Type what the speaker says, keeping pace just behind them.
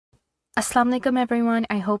Assalamualaikum everyone.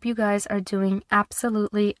 I hope you guys are doing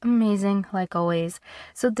absolutely amazing like always.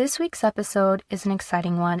 So this week's episode is an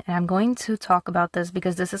exciting one and I'm going to talk about this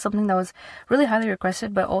because this is something that was really highly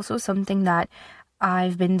requested but also something that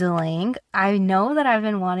I've been delaying. I know that I've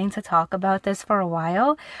been wanting to talk about this for a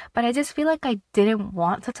while, but I just feel like I didn't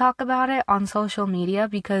want to talk about it on social media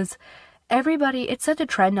because it's such a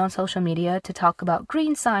trend on social media to talk about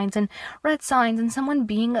green signs and red signs and someone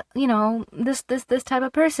being, this type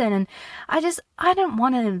of person. And I didn't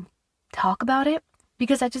want to talk about it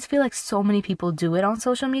because I just feel like so many people do it on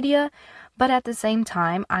social media. But at the same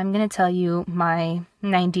time, I'm going to tell you my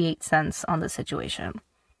 98 cents on the situation.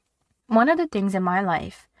 One of the things in my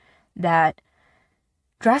life that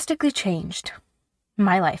drastically changed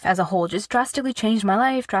my life as a whole, just drastically changed my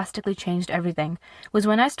life, drastically changed everything, was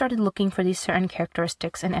when I started looking for these certain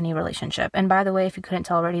characteristics in any relationship. And by the way, if you couldn't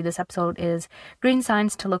tell already, this episode is green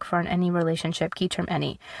signs to look for in any relationship, key term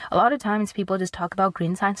any. A lot of times people just talk about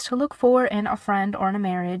green signs to look for in a friend or in a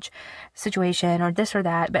marriage situation or this or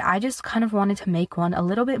that, but I just kind of wanted to make one a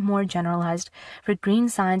little bit more generalized for green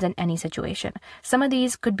signs in any situation. Some of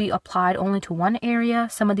these could be applied only to one area,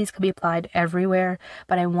 some of these could be applied everywhere,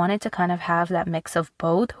 but I wanted to kind of have that mix of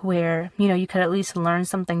both where, you could at least learn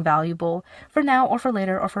something valuable for now or for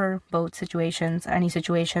later or for both situations, any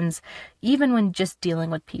situations, even when just dealing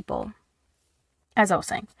with people. As I was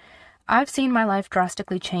saying, I've seen my life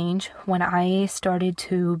drastically change when I started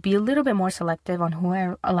to be a little bit more selective on who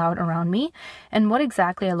I allowed around me and what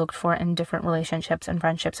exactly I looked for in different relationships and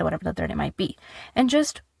friendships or whatever the third it might be. And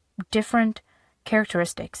just different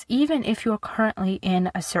characteristics, even if you're currently in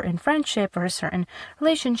a certain friendship or a certain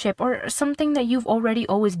relationship or something that you've already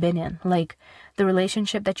always been in, like the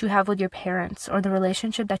relationship that you have with your parents or the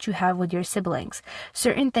relationship that you have with your siblings.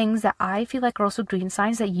 Certain things that I feel like are also green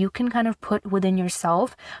signs that you can kind of put within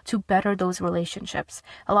yourself to better those relationships.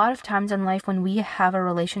 A lot of times in life when we have a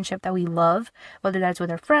relationship that we love, whether that's with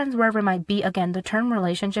our friends, wherever it might be, again, the term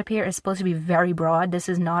relationship here is supposed to be very broad. This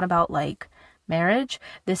is not about like marriage.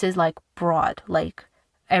 This is like broad, like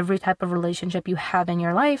every type of relationship you have in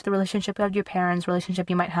your life, the relationship with your parents, relationship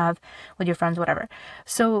you might have with your friends, whatever.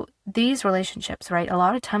 So these relationships, right, a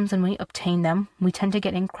lot of times when we obtain them, we tend to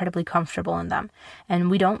get incredibly comfortable in them and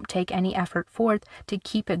we don't take any effort forth to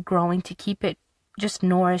keep it growing, to keep it just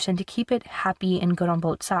nourished and to keep it happy and good on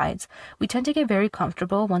both sides. We tend to get very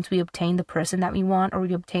comfortable once we obtain the person that we want or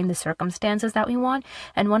we obtain the circumstances that we want.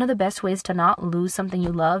 And one of the best ways to not lose something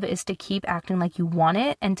you love is to keep acting like you want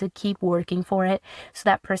it and to keep working for it so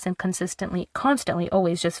that person constantly,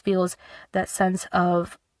 always just feels that sense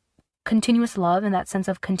of continuous love and that sense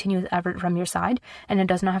of continuous effort from your side, and it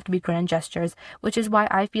does not have to be grand gestures, which is why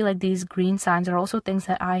I feel like these green signs are also things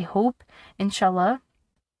that I hope, inshallah,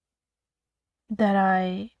 that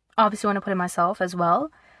I obviously want to put in myself as well,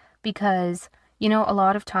 because a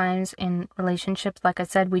lot of times in relationships, like I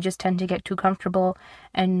said, we just tend to get too comfortable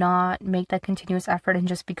and not make that continuous effort and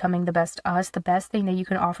just becoming the best us. The best thing that you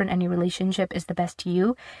can offer in any relationship is the best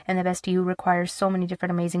you, and the best you requires so many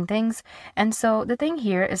different amazing things. And so the thing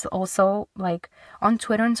here is also, like, on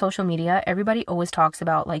Twitter and social media, everybody always talks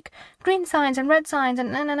about like green signs and red signs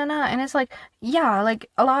and and it's like, yeah, like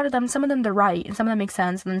a lot of them, some of them they're right and some of them make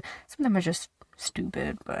sense and some of them are just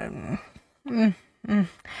stupid, but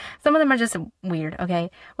some of them are just weird, okay?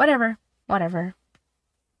 Whatever.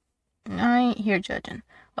 I ain't here judging.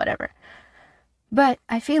 Whatever. But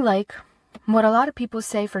I feel like what a lot of people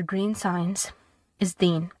say for green signs is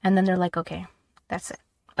deen. And then they're like, okay, that's it.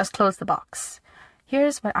 Let's close the box.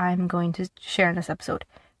 Here's what I'm going to share in this episode.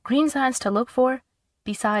 Green signs to look for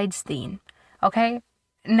besides deen. Okay?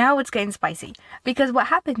 Now it's getting spicy, because what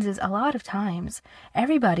happens is a lot of times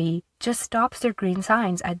everybody just stops their green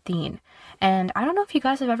signs at deen. And I don't know if you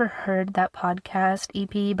guys have ever heard that podcast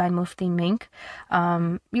EP by Mufti Mink.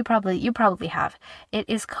 You probably have. It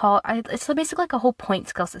is called, it's basically like a whole point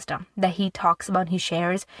skill system that he talks about, he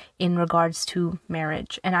shares in regards to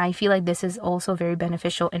marriage. And I feel like this is also very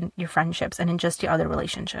beneficial in your friendships and in just your other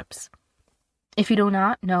relationships. If you do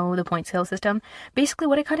not know the point scale system, basically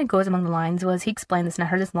what it kind of goes among the lines was, he explained this and I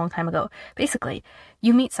heard this a long time ago. Basically,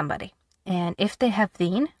 you meet somebody and if they have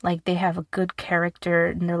deen, like they have a good character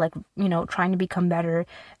and they're like, trying to become better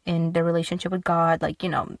in their relationship with God, like,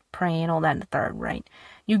 praying, all that and the third, right?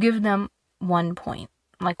 You give them 1 point,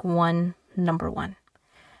 like number one.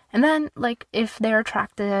 And then, like, if they're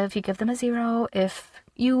attractive, you give them a 0. If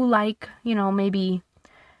you like, maybe,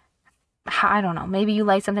 I don't know, maybe you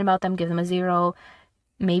like something about them, give them a 0.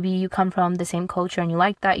 Maybe you come from the same culture and you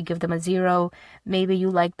like that, you give them a 0. Maybe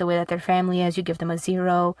you like the way that their family is, you give them a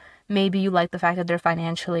 0. Maybe you like the fact that they're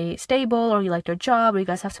financially stable, or you like their job, or you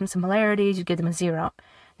guys have some similarities, you give them a 0.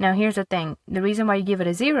 Now, here's the thing. The reason why you give it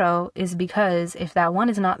a 0 is because if that 1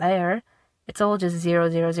 is not there, it's all just 0,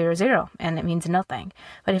 0, 0, 0, and it means nothing.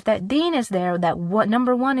 But if that deen is there, that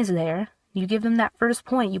number 1 is there, you give them that first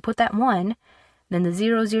point, you put that 1, then the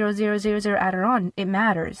 0, 0, 0, 0, 0 added on, it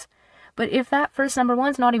matters. But if that first number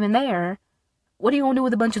 1's not even there, what are you going to do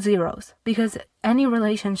with a bunch of zeros? Because any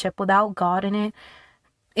relationship without God in it,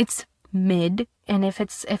 it's mid. And if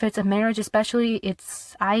it's a marriage especially,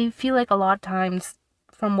 I feel like a lot of times,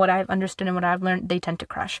 from what I've understood and what I've learned, they tend to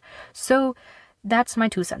crash. So that's my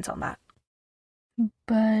 2 cents on that.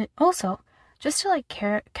 But also, just to like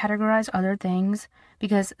categorize other things,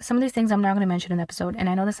 because some of these things I'm not going to mention in the episode, and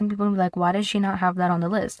I know that some people will be like, why does she not have that on the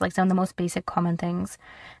list? Like some of the most basic common things,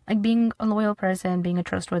 like being a loyal person, being a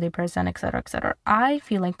trustworthy person, etc., etc. I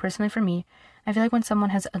feel like, personally for me, I feel like when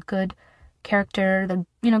someone has a good character,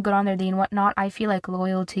 they're, good on their deen and whatnot, I feel like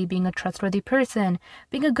loyalty, being a trustworthy person,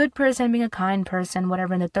 being a good person, being a kind person,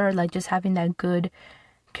 whatever in the third, like just having that good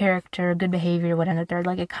character, good behavior, whatever in the third,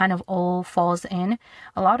 like it kind of all falls in.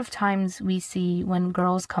 A lot of times we see when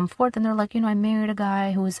girls come forth and they're like, I married a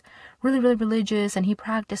guy who was really, really religious and he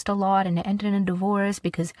practiced a lot and it ended in a divorce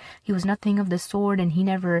because he was nothing of the sort and he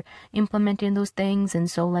never implemented those things. And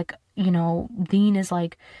so like, deen is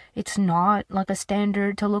like, it's not like a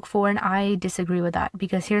standard to look for. And I disagree with that,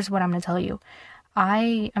 because here's what I'm going to tell you.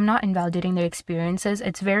 I am not invalidating their experiences.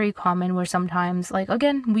 It's very common where sometimes, like,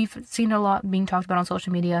 again, we've seen a lot being talked about on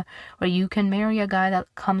social media, where you can marry a guy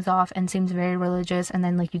that comes off and seems very religious, and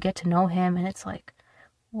then like you get to know him and it's like,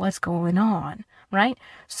 what's going on, right?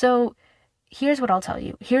 So here's what I'll tell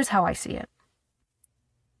you. Here's how I see it.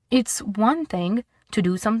 It's one thing to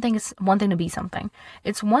do something, it's one thing to be something.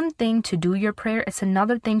 It's one thing to do your prayer, it's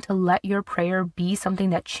another thing to let your prayer be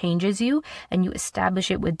something that changes you and you establish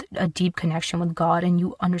it with a deep connection with God and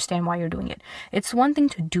you understand why you're doing it. It's one thing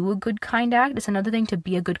to do a good, kind act, it's another thing to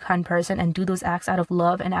be a good, kind person and do those acts out of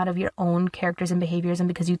love and out of your own characters and behaviors and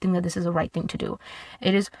because you think that this is the right thing to do.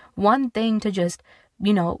 It is one thing to just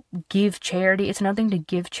give charity. It's another thing to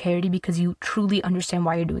give charity because you truly understand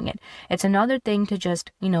why you're doing it. It's another thing to just,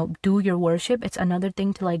 do your worship. It's another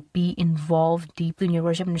thing to like be involved deeply in your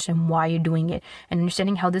worship, understand why you're doing it, and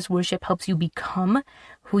understanding how this worship helps you become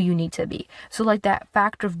who you need to be. So like that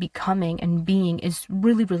factor of becoming and being is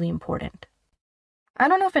really, really important. I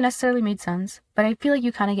don't know if it necessarily made sense, but I feel like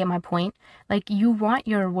you kind of get my point. Like you want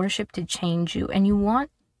your worship to change you and you want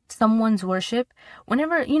someone's worship.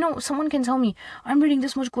 Whenever someone can tell me, I'm reading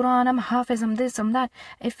this much Quran, I'm Hafiz, I'm this, I'm that.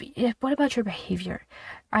 If what about your behavior?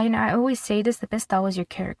 I always say this, the best dawah is your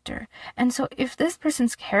character. And so if this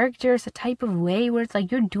person's character is a type of way where it's like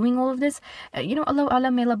you're doing all of this,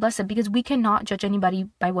 Allah may Allah bless it, because we cannot judge anybody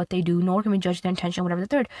by what they do, nor can we judge their intention, whatever the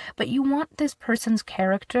third. But you want this person's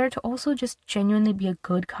character to also just genuinely be a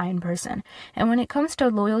good, kind person. And when it comes to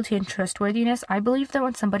loyalty and trustworthiness, I believe that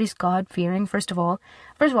when somebody's God-fearing, first of all,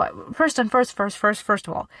 if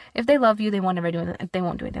they love you, they won't ever do anything. They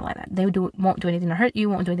won't do anything like that. They won't do anything to hurt you,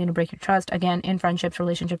 won't do anything to break your trust. Again, in friendships,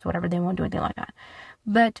 relationships, whatever, they won't do anything like that.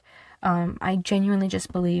 But I genuinely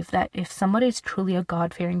just believe that if somebody is truly a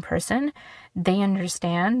God-fearing person, they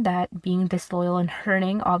understand that being disloyal and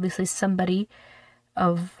hurting, obviously, somebody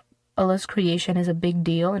of Allah's creation is a big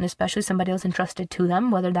deal, and especially somebody else entrusted to them,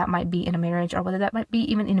 whether that might be in a marriage or whether that might be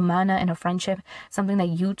even in a mana, in a friendship, something that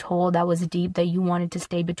you told that was deep, that you wanted to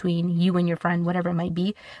stay between you and your friend, whatever it might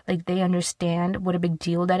be. Like, they understand what a big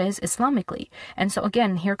deal that is Islamically. And so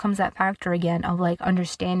again, here comes that factor again of like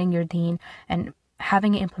understanding your deen and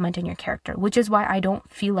having it implement in your character, which is why I don't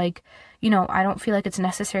feel like it's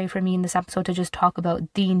necessary for me in this episode to just talk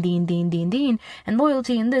about deen, and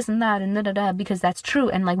loyalty and this and that and da, because that's true.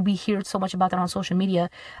 And like we hear so much about that on social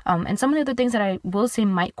media. And some of the other things that I will say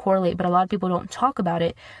might correlate, but a lot of people don't talk about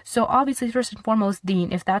it. So obviously, first and foremost,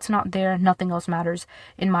 deen, if that's not there, nothing else matters,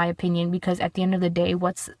 in my opinion, because at the end of the day,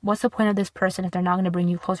 what's the point of this person if they're not going to bring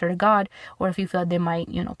you closer to God, or if you feel like they might,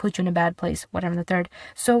 put you in a bad place, whatever the third.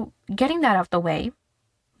 So getting that out the way,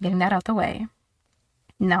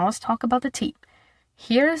 now let's talk about the tea.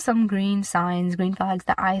 Here are some green signs, green flags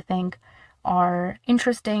that I think are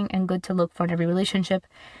interesting and good to look for in every relationship.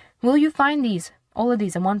 Will you find these, all of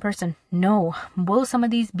these, in one person? No. Will some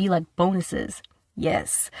of these be like bonuses?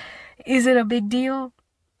 Yes. Is it a big deal?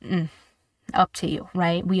 Up to you,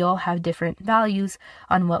 right? We all have different values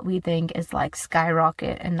on what we think is like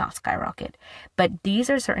skyrocket and not skyrocket. But these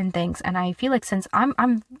are certain things, and I feel like since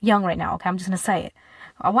I'm young right now, okay, I'm just gonna say it.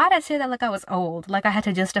 Why did I say that like I was old? Like I had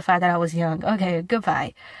to justify that I was young. Okay,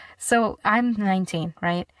 goodbye. So I'm 19,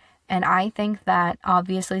 right? And I think that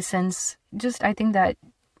obviously I think that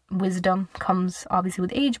wisdom comes obviously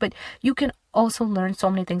with age, but you can also learned so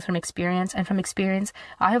many things from experience. And from experience,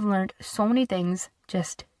 I have learned so many things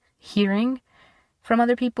just hearing from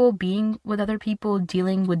other people, being with other people,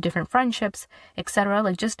 dealing with different friendships, etc.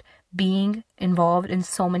 Like just being involved in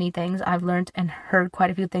so many things. I've learned and heard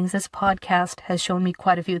quite a few things. This podcast has shown me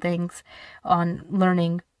quite a few things on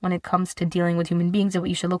learning when it comes to dealing with human beings and what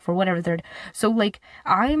you should look for, whatever third. So like,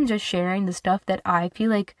 I'm just sharing the stuff that I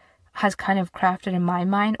feel like has kind of crafted in my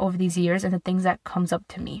mind over these years and the things that comes up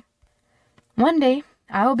to me. One day,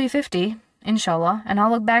 I will be 50, inshallah, and I'll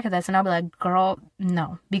look back at this and I'll be like, girl,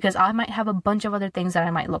 no, because I might have a bunch of other things that I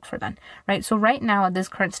might look for then, right? So right now at this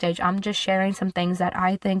current stage, I'm just sharing some things that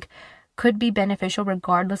I think could be beneficial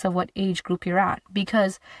regardless of what age group you're at,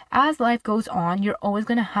 because as life goes on, you're always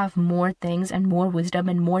going to have more things and more wisdom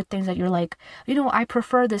and more things that you're like, I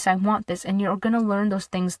prefer this, I want this, and you're going to learn those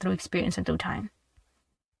things through experience and through time.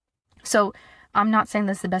 So I'm not saying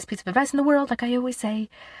this is the best piece of advice in the world, like I always say,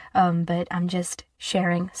 but I'm just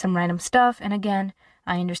sharing some random stuff. And again,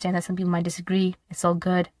 I understand that some people might disagree. It's all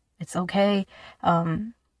good. It's okay.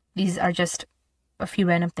 These are just a few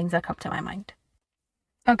random things that come to my mind.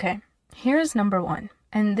 Okay, here's number 1.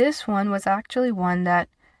 And this one was actually one that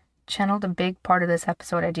channeled a big part of this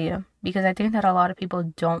episode idea, because I think that a lot of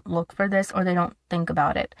people don't look for this or they don't think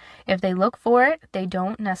about it. If they look for it, they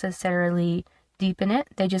don't necessarily deepen it.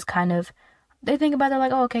 They just kind of they think about it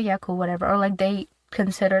like, oh, okay, yeah, cool, whatever. Or like they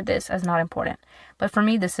consider this as not important. But for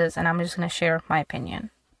me, this is, and I'm just going to share my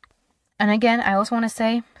opinion. And again, I also want to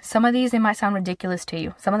say, some of these, they might sound ridiculous to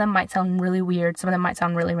you. Some of them might sound really weird. Some of them might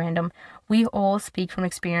sound really random. We all speak from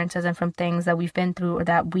experiences and from things that we've been through or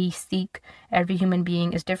that we seek. Every human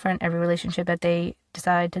being is different. Every relationship that they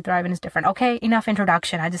decide to thrive in is different. Okay, enough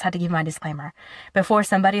introduction. I just had to give my disclaimer. Before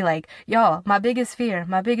somebody like, y'all, my biggest fear.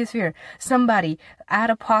 Somebody,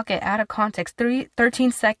 out of pocket, out of context,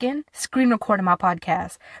 13-second screen recording my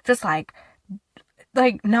podcast. Just like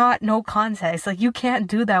no context. Like, you can't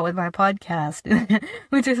do that with my podcast,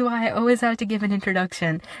 which is why I always have to give an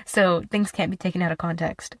introduction, so things can't be taken out of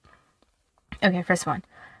context. Okay, first one.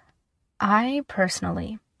 I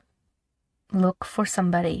personally look for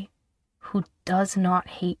somebody who does not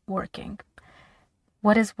hate working.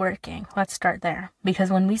 What is working? Let's start there. Because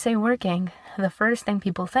when we say working, the first thing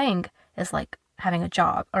people think is like having a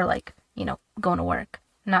job or like, going to work.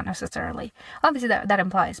 Not necessarily. Obviously that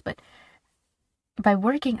implies, but by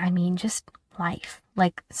working, I mean just life,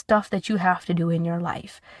 like stuff that you have to do in your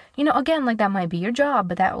life. Again, like that might be your job,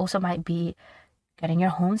 but that also might be getting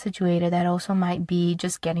your home situated. That also might be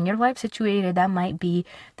just getting your life situated. That might be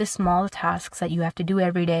the small tasks that you have to do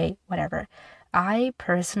every day, whatever. I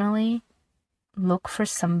personally look for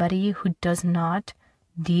somebody who does not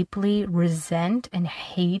deeply resent and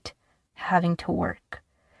hate having to work.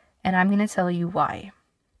 And I'm going to tell you why.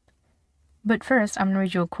 But first, I'm going to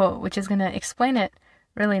read you a quote, which is going to explain it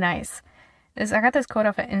really nice. I got this quote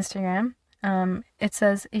off of Instagram. It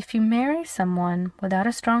says, if you marry someone without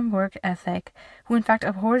a strong work ethic, who in fact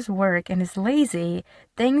abhors work and is lazy,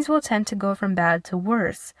 things will tend to go from bad to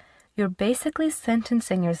worse. You're basically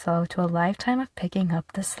sentencing yourself to a lifetime of picking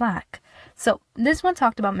up the slack. So this one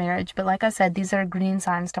talked about marriage, but like I said, these are green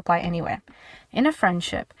signs to apply anywhere. In a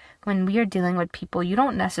friendship, when we are dealing with people, you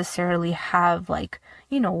don't necessarily have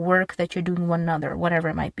work that you're doing one another, whatever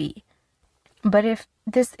it might be. But if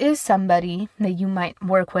this is somebody that you might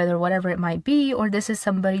work with or whatever it might be, or this is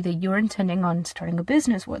somebody that you're intending on starting a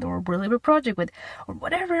business with or really a project with, or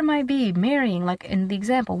whatever it might be, marrying, like in the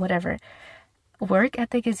example, whatever, work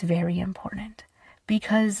ethic is very important,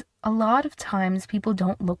 because a lot of times people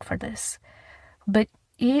don't look for this, but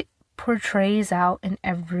it portrays out in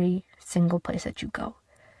every single place that you go.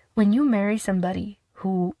 When you marry somebody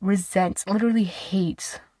who resents, literally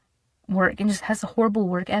hates work and just has a horrible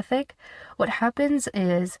work ethic, what happens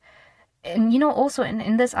is, and also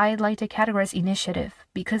in this, I'd like to categorize initiative,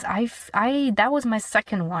 because I that was my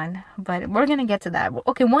second one, but we're gonna get to that.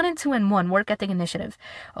 Okay, 1 and 2 and 1, work ethic, initiative.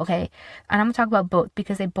 Okay, and I'm gonna talk about both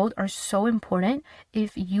because they both are so important.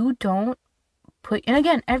 If you don't and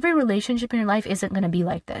again, every relationship in your life isn't going to be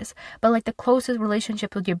like this, but like the closest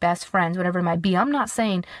relationship with your best friends, whatever it might be, I'm not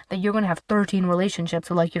saying that you're going to have 13 relationships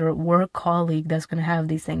with like your work colleague that's going to have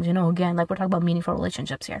these things, again, like we're talking about meaningful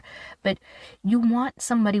relationships here, but you want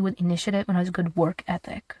somebody with initiative and has good work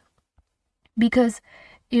ethic, because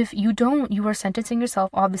if you don't, you are sentencing yourself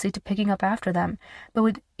obviously to picking up after them. But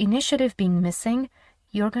with initiative being missing,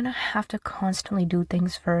 you're going to have to constantly do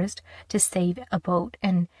things first to save a boat,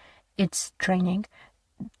 and it's draining.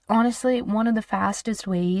 Honestly, one of the fastest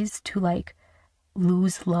ways to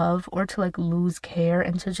lose love or to lose care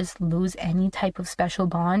and to just lose any type of special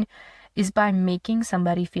bond is by making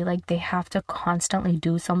somebody feel like they have to constantly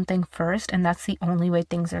do something first, and that's the only way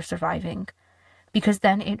things are surviving. Because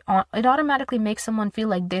then it automatically makes someone feel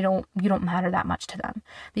like you don't matter that much to them,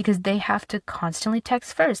 because they have to constantly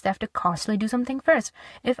text first. They have to constantly do something first.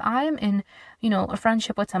 If I am in, a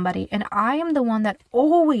friendship with somebody and I am the one that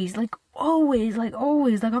always, like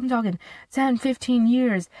I'm talking 10, 15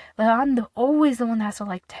 years, like I'm always the one that has to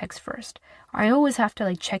like text first. I always have to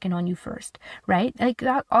like check in on you first, right? Like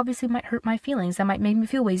that obviously might hurt my feelings. That might make me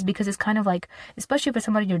feel ways, because it's kind of like, especially if it's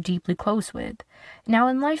somebody you're deeply close with. Now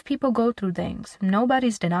in life, people go through things.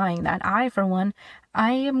 Nobody's denying that. For one,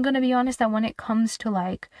 I am going to be honest that when it comes to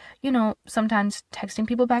like, sometimes texting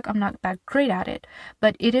people back, I'm not that great at it.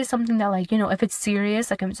 But it is something that like, if it's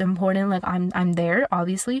serious, like it's important, like I'm there,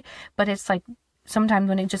 obviously. But it's like, sometimes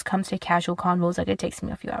when it just comes to casual convos, like it takes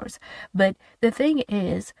me a few hours. But the thing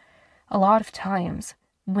is, a lot of times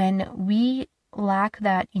when we lack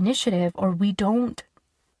that initiative, or we don't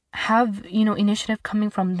have, initiative coming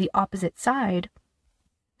from the opposite side,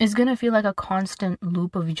 it's going to feel like a constant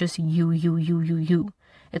loop of just you.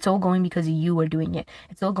 It's all going because you are doing it.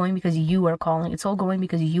 It's all going because you are calling. It's all going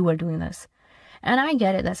because you are doing this. And I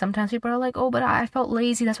get it that sometimes people are like, oh, but I felt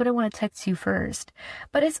lazy. That's what I want to text you first.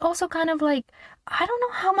 But it's also kind of like, I don't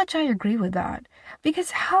know how much I agree with that.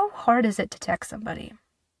 Because how hard is it to text somebody?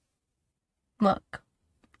 Look,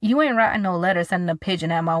 you ain't writing no letter sending a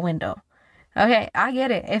pigeon at my window. Okay, I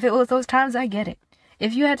get it. If it was those times, I get it.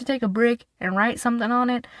 If you had to take a brick and write something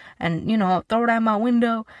on it and, throw it at my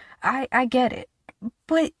window, I get it.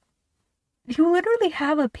 But you literally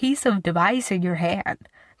have a piece of device in your hand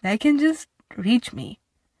that can just reach me.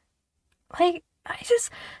 Like, I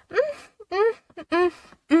just...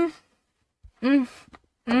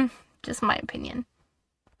 just my opinion.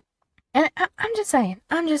 And I'm just saying,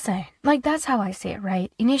 like, that's how I see it,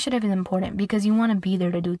 right? Initiative is important because you want to be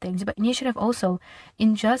there to do things, but initiative also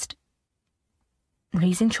in just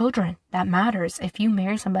raising children, that matters. If you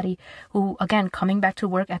marry somebody who, again, coming back to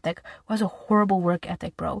work ethic, was a horrible work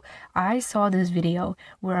ethic, bro. I saw this video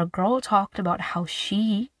where a girl talked about how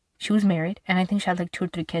she was married, and I think she had like 2 or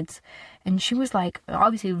 3 kids, and she was like,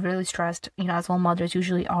 obviously really stressed, as all mothers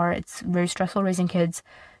usually are. It's very stressful raising kids.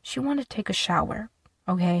 She wanted to take a shower,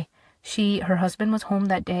 okay? Her husband was home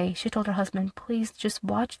that day. She told her husband, please just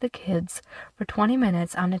watch the kids for 20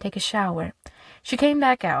 minutes. I'm going to take a shower. She came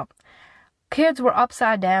back out. Kids were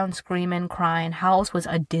upside down, screaming, crying. House was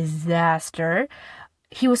a disaster.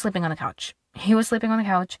 He was sleeping on the couch.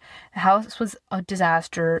 The house was a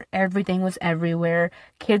disaster. Everything was everywhere.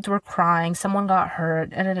 Kids were crying. Someone got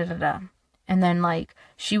hurt. And then, like,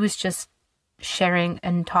 she was just sharing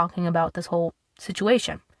and talking about this whole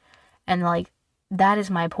situation. And, like, that is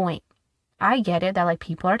my point. I get it that, like,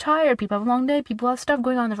 people are tired, people have a long day, people have stuff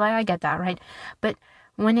going on in their life. I get that, right? But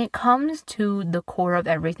when it comes to the core of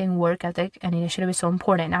everything, work ethic and initiative is so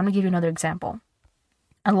important. Now, I'm going to give you another example.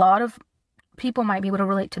 A lot of people might be able to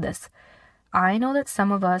relate to this. I know that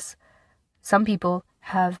some people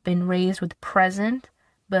have been raised with present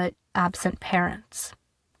but absent parents.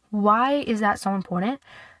 Why is that so important?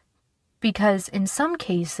 Because in some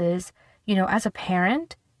cases, as a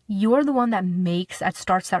parent, you're the one that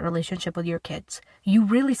starts that relationship with your kids. You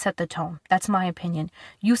really set the tone. That's my opinion.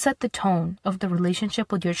 You set the tone of the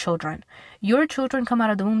relationship with your children. Your children come out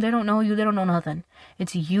of the womb, they don't know you, they don't know nothing.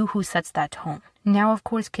 It's you who sets that tone. Now, of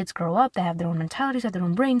course, kids grow up, they have their own mentalities, they have their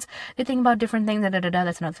own brains, they think about different things,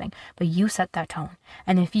 that's another thing. But you set that tone.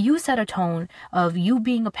 And if you set a tone of you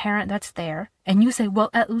being a parent that's there, and you say, well,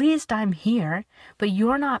 at least I'm here, but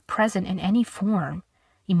you're not present in any form,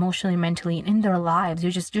 emotionally, mentally, and in their lives,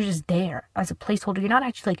 you're just there as a placeholder. You're not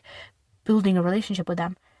actually like building a relationship with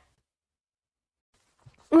them.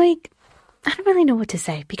 Like, I don't really know what to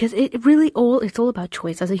say, because it's all about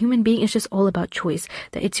choice. As a human being, it's just all about choice.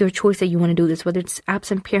 That it's your choice that you want to do this, whether it's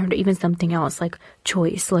absent parent or even something else, like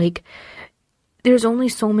choice. Like, there's only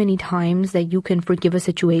so many times that you can forgive a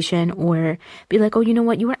situation or be like, oh, you know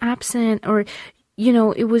what, you were absent, or,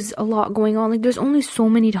 it was a lot going on. Like, there's only so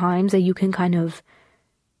many times that you can kind of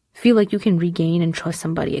feel like you can regain and trust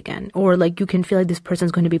somebody again, or like you can feel like this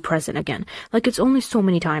person's going to be present again. Like, it's only so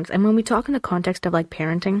many times. And when we talk in the context of like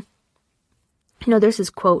parenting, there's this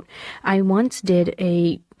quote. I once did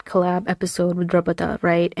a collab episode with Rabata,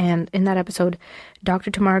 right? And in that episode,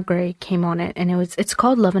 Dr. Tamara Gray came on it, and it's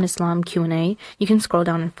called Love and Islam Q&A. You can scroll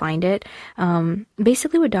down and find it.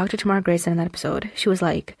 Basically what Dr. Tamara Gray said in that episode, she was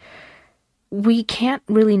like, we can't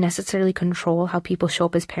really necessarily control how people show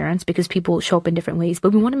up as parents because people show up in different ways,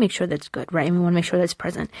 but we want to make sure that's good, right? And we want to make sure that's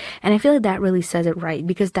present. And I feel like that really says it right,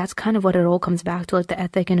 because that's kind of what it all comes back to, like the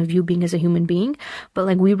ethic and of you being as a human being. But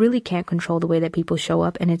like, we really can't control the way that people show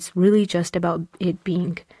up, and it's really just about it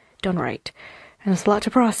being done right. And it's a lot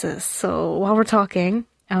to process. So while we're talking,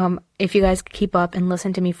 if you guys keep up and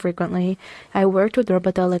listen to me frequently, I worked with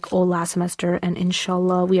Rabata like all last semester, and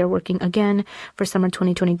inshallah we are working again for summer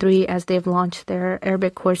 2023 as they've launched their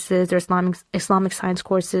Arabic courses, their Islamic science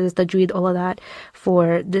courses, Tajweed, all of that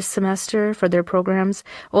for this semester for their programs.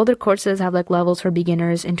 All their courses have like levels for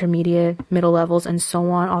beginners, intermediate, middle levels, and so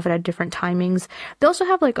on, offered at different timings. They also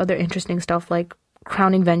have like other interesting stuff like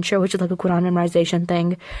Crowning Venture, which is like a Quran memorization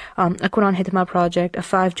thing, a Quran Hitma project, a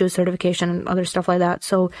 5 Juz certification, and other stuff like that.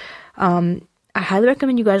 So I highly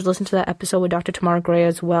recommend you guys listen to that episode with Dr. Tamara Gray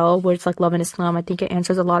as well, where it's like love and Islam. I think it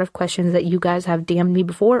answers a lot of questions that you guys have DM'd me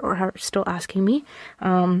before or are still asking me.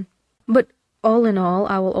 But all in all,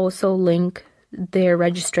 I will also link their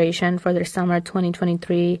registration for their summer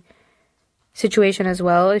 2023 situation as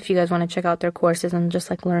well, if you guys want to check out their courses and just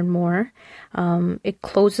like learn more. It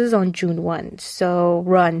closes on June 1, so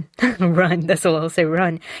run. Run, that's all I'll say,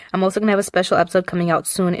 run. I'm also gonna have a special episode coming out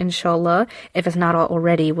soon, inshallah, if it's not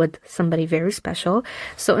already, with somebody very special.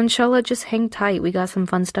 So inshallah, just hang tight, we got some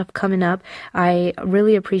fun stuff coming up. I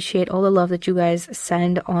really appreciate all the love that you guys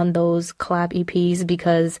send on those collab EPs,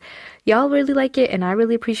 because y'all really like it and I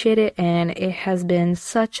really appreciate it, and it has been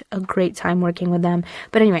such a great time working with them.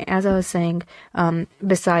 But anyway, as I was saying,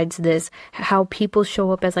 besides this, how people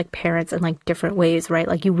show up as like parents in like different ways, right?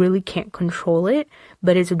 Like, you really can't control it,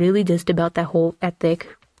 but it's really just about that whole ethic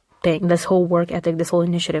thing, this whole work ethic, this whole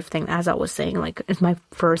initiative thing, as I was saying, like, is my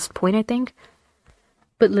first point, I think.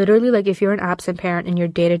 But literally, like, if you're an absent parent in your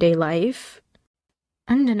day-to-day life,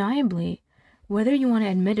 undeniably, whether you want to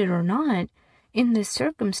admit it or not, in this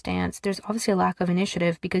circumstance, there's obviously a lack of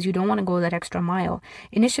initiative because you don't want to go that extra mile.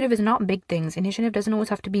 Initiative is not big things. Initiative doesn't always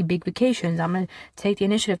have to be big vacations. I'm going to take the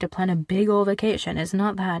initiative to plan a big old vacation. It's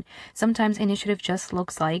not that. Sometimes initiative just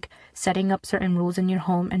looks like setting up certain rules in your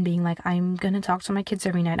home and being like, I'm going to talk to my kids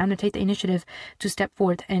every night. I'm going to take the initiative to step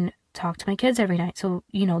forth and talk to my kids every night. So,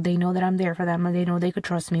 you know, they know that I'm there for them, or they know they could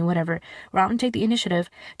trust me, whatever. Or I'm going to take the initiative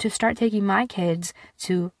to start taking my kids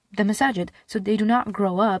to the masajid, so they do not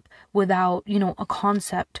grow up without, you know, a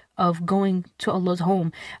concept of going to Allah's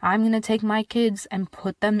home. I'm going to take my kids and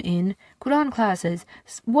put them in Quran classes,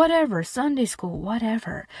 whatever, Sunday school,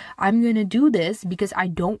 whatever. I'm going to do this because I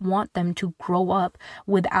don't want them to grow up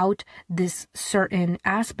without this certain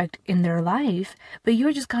aspect in their life. But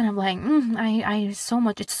you're just kind of like, it's so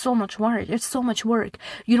much work. It's so much work.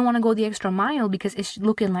 You don't want to go the extra mile because it's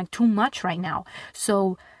looking like too much right now.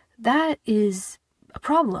 So that is a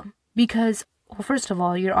problem, because, well, first of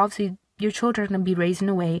all, your children are going to be raised in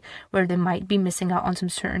a way where they might be missing out on some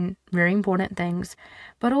certain very important things,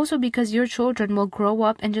 but also because your children will grow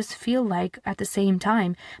up and just feel like, at the same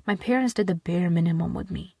time, my parents did the bare minimum with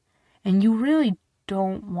me. And you really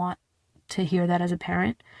don't want to hear that as a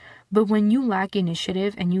parent. But when you lack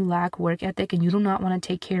initiative and you lack work ethic and you do not want to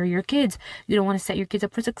take care of your kids, you don't want to set your kids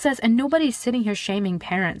up for success. And nobody's sitting here shaming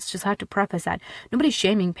parents. Just have to preface that. Nobody's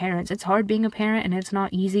shaming parents. It's hard being a parent, and it's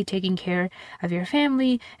not easy taking care of your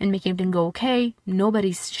family and making everything go okay.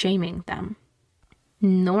 Nobody's shaming them.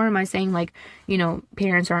 Nor am I saying, like, you know,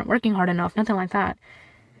 parents aren't working hard enough. Nothing like that.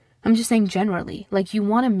 I'm just saying generally, like, you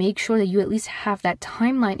want to make sure that you at least have that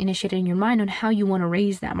timeline initiated in your mind on how you want to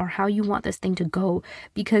raise them or how you want this thing to go.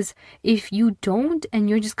 Because if you don't, and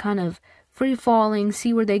you're just kind of free falling,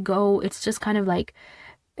 see where they go, it's just kind of like,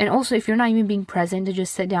 and also if you're not even being present to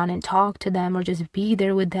just sit down and talk to them or just be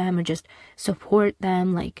there with them or just support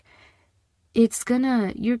them, like,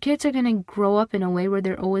 your kids are gonna grow up in a way where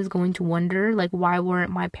they're always going to wonder, like, why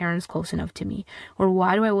weren't my parents close enough to me? Or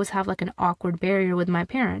why do I always have like an awkward barrier with my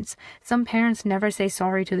parents? Some parents never say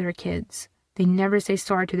sorry to their kids. They never say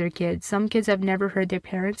sorry to their kids. Some kids have never heard their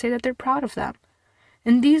parents say that they're proud of them.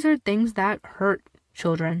 And these are things that hurt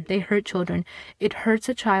children. They hurt children. It hurts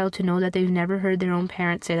a child to know that they've never heard their own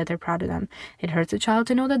parents say that they're proud of them. It hurts a child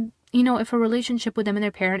to know that, you know, if a relationship with them and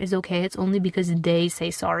their parent is okay, it's only because they say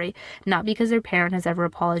sorry, not because their parent has ever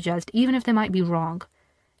apologized, even if they might be wrong.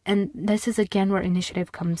 And this is again where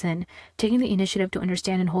initiative comes in. Taking the initiative to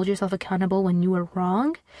understand and hold yourself accountable when you are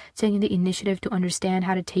wrong. Taking the initiative to understand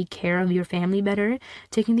how to take care of your family better.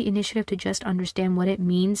 Taking the initiative to just understand what it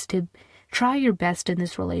means to try your best in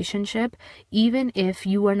this relationship, even if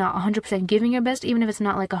you are not 100% giving your best, even if it's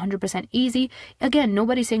not like 100% easy. Again,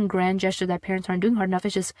 nobody's saying grand gesture that parents aren't doing hard enough.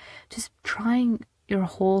 It's just trying your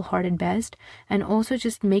wholehearted best, and also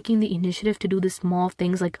just making the initiative to do the small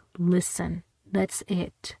things like listen. That's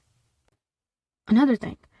it. Another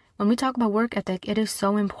thing, when we talk about work ethic, it is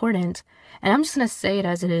so important. And I'm just going to say it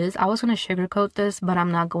as it is. I was going to sugarcoat this, but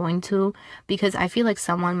I'm not going to, because I feel like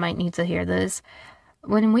someone might need to hear this.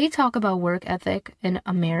 When we talk about work ethic in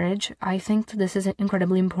a marriage, I think that this is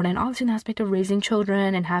incredibly important. Obviously, an aspect of raising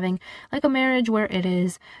children and having like a marriage where it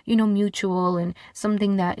is, mutual and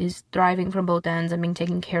something that is thriving from both ends and being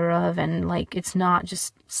taken care of, and like it's not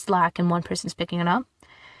just slack and one person's picking it up.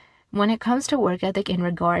 When it comes to work ethic in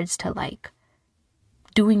regards to like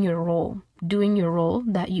doing your role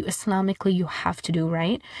that you Islamically you have to do,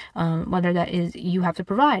 right? Whether that is you have to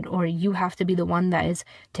provide, or you have to be the one that is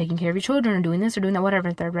taking care of your children, or doing this or doing that,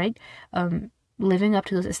 whatever, third, right? Living up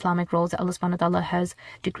to those Islamic roles that Allah subhanahu wa ta'ala has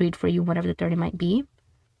decreed for you, whatever the third it might be.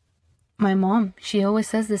 My mom, she always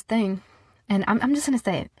says this thing, and I'm just gonna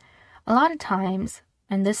say it. A lot of times,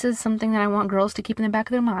 and this is something that I want girls to keep in the back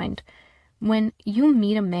of their mind, when you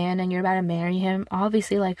meet a man and you're about to marry him,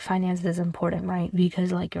 obviously, like, finance is important, right?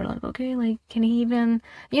 Because, like, you're like, okay, like, can he even,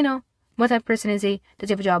 what type of person is he? Does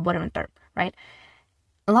he have a job? Whatever, third, right?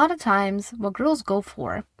 A lot of times, what girls go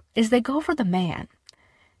for is they go for the man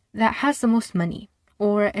that has the most money,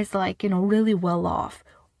 or is, like, really well off.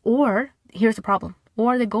 Or, here's the problem.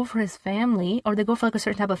 Or they go for his family, or they go for like a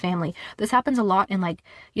certain type of family. This happens a lot in like,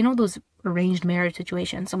 those arranged marriage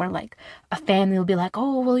situations where like a family will be like,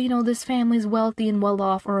 oh, well, this family's wealthy and well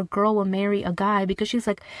off, or a girl will marry a guy because she's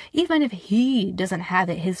like, even if he doesn't have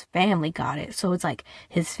it, his family got it. So it's like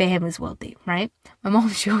his family's wealthy, right? My mom,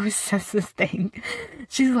 she always says this thing.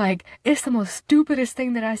 She's like, it's the most stupidest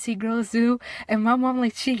thing that I see girls do. And my mom,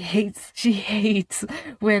 like, she hates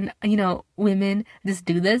when, women just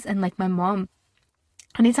do this. And like my mom,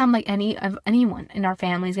 anytime like anyone in our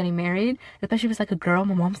family is getting married, especially if it's like a girl,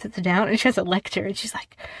 my mom sits her down and she has a lecture and she's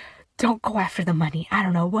like, don't go after the money. I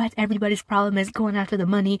don't know what everybody's problem is going after the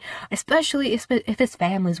money, especially if his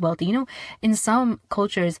family's wealthy. In some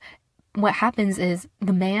cultures, what happens is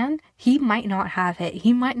the man, he might not have it.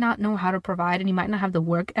 He might not know how to provide, and he might not have the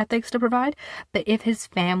work ethics to provide. But if his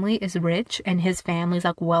family is rich and his family's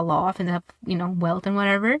like well off and have, wealth and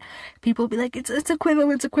whatever, people will be like, it's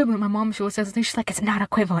equivalent. My mom, she always says something. She's like, it's not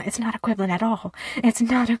equivalent. It's not equivalent at all. It's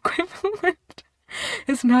not equivalent.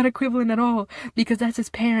 It's not equivalent at all, because that's his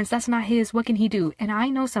parents. That's not his. What can he do? And I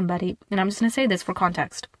know somebody, and I'm just going to say this for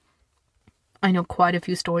context. I know quite a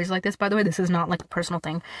few stories like this, by the way. This is not like a personal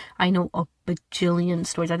thing. I know a bajillion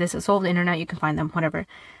stories like this. It's all over the internet. You can find them, whatever.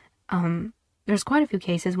 There's quite a few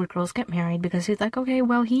cases where girls get married because he's like, okay,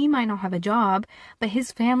 well, he might not have a job, but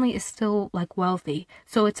his family is still like wealthy.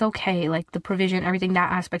 So it's okay. Like the provision, everything,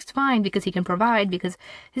 that aspect's fine because he can provide, because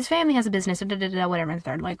his family has a business, whatever. And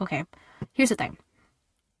third, like, okay, here's the thing.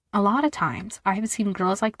 A lot of times I have seen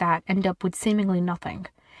girls like that end up with seemingly nothing.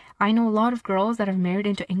 I know a lot of girls that have married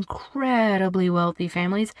into incredibly wealthy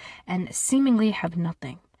families and seemingly have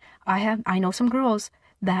nothing. I know some girls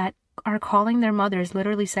that are calling their mothers,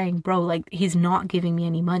 literally saying, bro, like, he's not giving me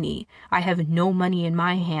any money. I have no money in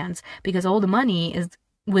my hands because all the money is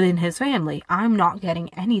within his family. I'm not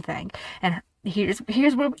getting anything. And here's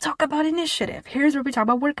where we talk about initiative. Here's where we talk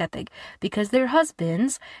about work ethic, because their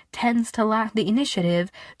husbands tends to lack the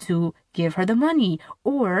initiative to give her the money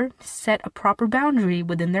or set a proper boundary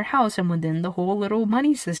within their house and within the whole little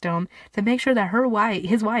money system to make sure that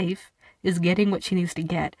his wife is getting what she needs to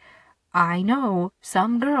get. I know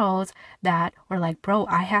some girls that were like, bro,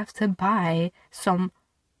 I have to buy some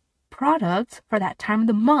products for that time of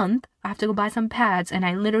the month. I have to go buy some pads, and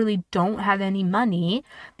I literally don't have any money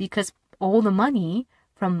because all the money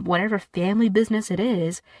from whatever family business it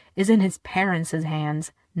is in his parents'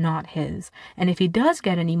 hands, not his. And if he does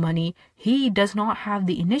get any money, he does not have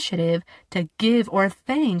the initiative to give or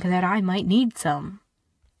think that I might need some.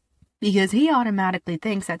 Because he automatically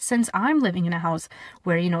thinks that since I'm living in a house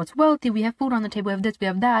where, it's wealthy, we have food on the table, we have this, we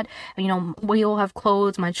have that, we all have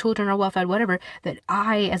clothes, my children are well fed, whatever, that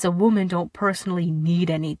I, as a woman, don't personally need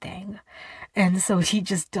anything. And so he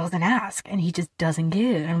just doesn't ask, and he just doesn't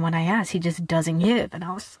give. And when I ask, he just doesn't give. And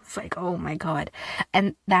I was just like, oh my God.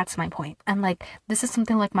 And that's my point. And like, this is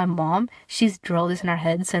something like my mom, she's drilled this in her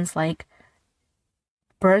head since like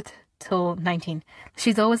birth till 19.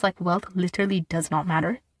 She's always like, wealth literally does not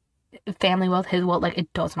matter. Family wealth, his wealth, like,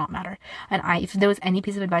 it does not matter. And if there was any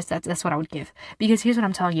piece of advice, that's what I would give. Because here's what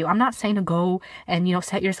I'm telling you. I'm not saying to go and,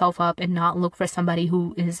 set yourself up and not look for somebody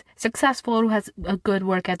who is successful, who has a good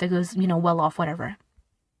work ethic, who's, well off, whatever.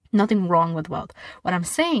 Nothing wrong with wealth. What I'm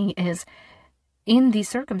saying is, in these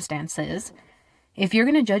circumstances, If you're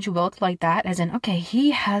going to judge wealth like that, as in, okay,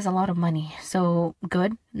 he has a lot of money, so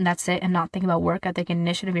good, and that's it, and not think about work ethic and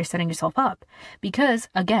initiative, you're setting yourself up. Because,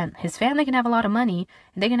 again, his family can have a lot of money,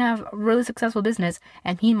 and they can have a really successful business,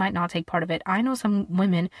 and he might not take part of it. I know some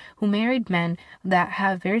women who married men that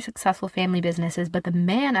have very successful family businesses, but the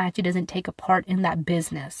man actually doesn't take a part in that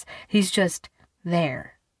business. He's just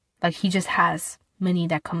there. Like, he just has money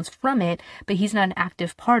that comes from it, but he's not an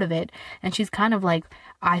active part of it. And she's kind of like,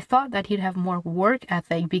 I thought that he'd have more work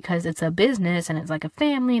ethic because it's a business and it's like a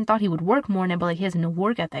family, and thought he would work more in it, but like he has no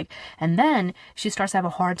work ethic. And then she starts to have a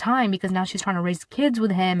hard time because now she's trying to raise kids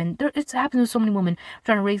with him, and it's happened with so many women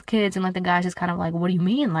trying to raise kids, and like the guy's just kind of like, what do you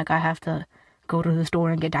mean? Like, I have to go to the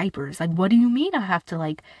store and get diapers? Like, what do you mean I have to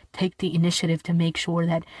like take the initiative to make sure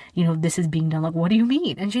that, you know, this is being done? Like, what do you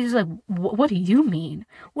mean? And she's like, what do you mean?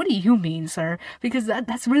 What do you mean, sir? Because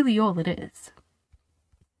that's really all it is.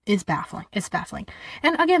 It's baffling. It's baffling.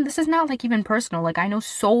 And again, this is not like even personal. Like, I know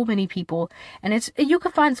so many people, and you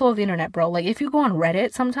can find so of the internet, bro. Like, if you go on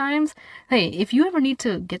Reddit sometimes, hey, if you ever need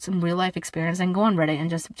to get some real life experience, then go on Reddit and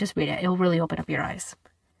just read it. It'll really open up your eyes.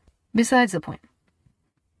 Besides the point,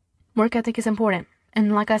 work ethic is important.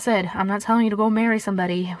 And like I said, I'm not telling you to go marry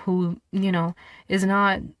somebody who, you know, is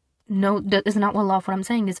not well off. What I'm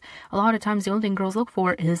saying is, a lot of times the only thing girls look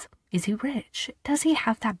for is he rich? Does he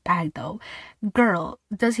have that bag though? Girl,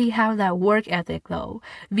 does he have that work ethic though?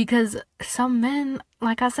 Because some men,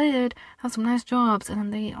 like I said, have some nice jobs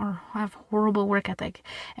and they have horrible work ethic.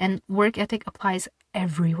 And work ethic applies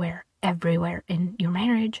everywhere in your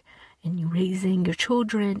marriage, in you raising your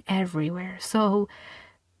children, everywhere. So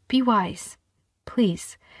be wise,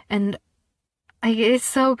 please. And it's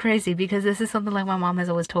so crazy because this is something like my mom has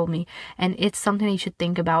always told me, and it's something you should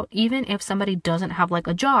think about. Even if somebody doesn't have like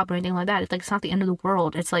a job or anything like that, it's like, it's not the end of the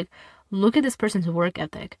world. It's like, look at this person's work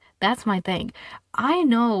ethic. That's my thing. I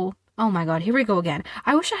know. Oh my God, here we go again.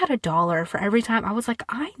 I wish I had $1 for every time I was like,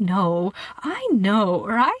 I know,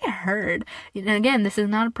 or I heard. And again, this is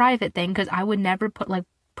not a private thing because I would never put like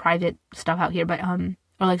private stuff out here, but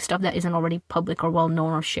or like stuff that isn't already public or well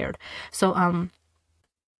known or shared. So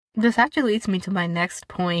this actually leads me to my next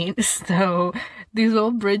point. So these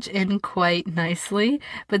all bridge in quite nicely,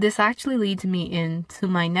 but this actually leads me into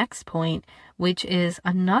my next point, which is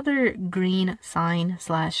another green sign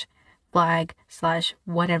slash flag slash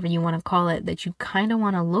whatever you want to call it that you kind of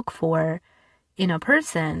want to look for in a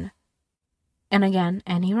person. And again,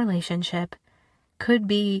 any relationship could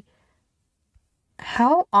be,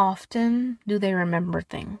 how often do they remember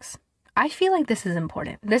things? I feel like this is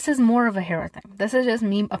important. This is more of a hero thing. This is just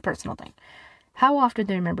me, a personal thing. How often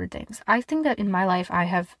do they remember things? I think that in my life, I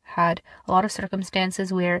have had a lot of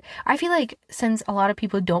circumstances where I feel like, since a lot of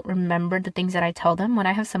people don't remember the things that I tell them, when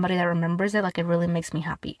I have somebody that remembers it, like, it really makes me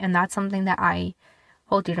happy. And that's something that I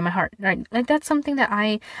hold dear to my heart, right? Like, that's something that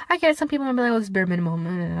I get. Some people might be like, oh, it's bare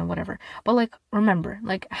minimum, whatever. But like, remember,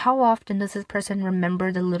 like, how often does this person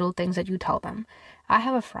remember the little things that you tell them? I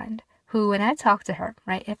have a friend who, when I talk to her,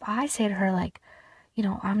 right, if I say to her, like, you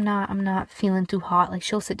know, I'm not feeling too hot, like,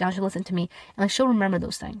 she'll sit down, she'll listen to me, and like, she'll remember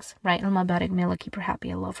those things, right? I'm about it, Mila, keep her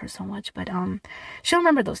happy, I love her so much, but she'll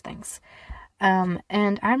remember those things. And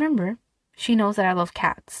I remember she knows that I love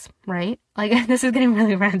cats, right? Like, this is getting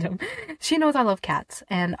really random. She knows I love cats,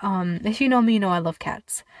 and if you know me, you know I love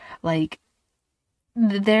cats. Like,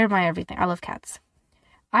 they're my everything. I love cats.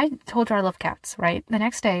 I told her I love cats, right? The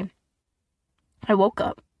next day, I woke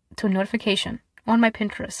up to a notification on my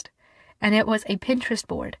Pinterest, and it was a Pinterest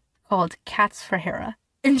board called Cats for Hera,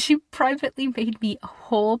 and she privately made me a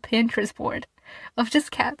whole Pinterest board of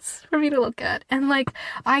just cats for me to look at. And like,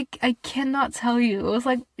 I cannot tell you, it was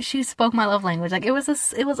like she spoke my love language. Like, it was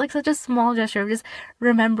like such a small gesture of just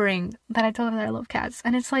remembering that I told her that I love cats.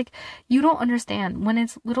 And it's like, you don't understand when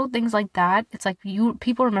it's little things like that. It's like,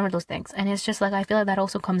 people remember those things, and it's just like, I feel like that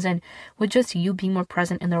also comes in with just you being more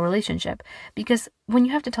present in the relationship. Because when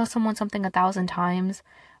you have to tell someone something 1,000 times,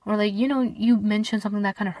 or like, you know, you mention something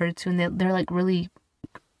that kind of hurts you, and they're like really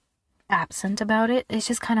absent about it, it's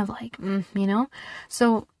just kind of like, you know?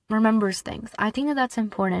 So remembers things. I think that that's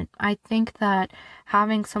important. I think that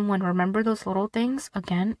having someone remember those little things,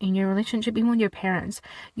 again, in your relationship, even with your parents,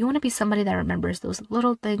 you want to be somebody that remembers those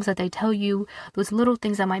little things that they tell you, those little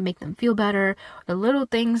things that might make them feel better, the little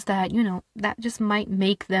things that, you know, that just might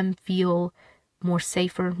make them feel more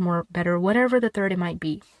safer, more better, whatever the third it might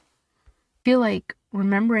be. I feel like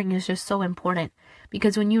remembering is just so important,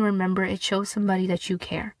 because when you remember, it shows somebody that you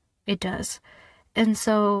care. It does. And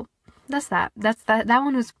so that's that. That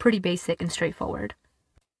one was pretty basic and straightforward.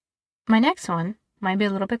 My next one might be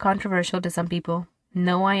a little bit controversial to some people.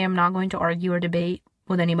 No, I am not going to argue or debate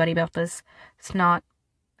with anybody about this. It's not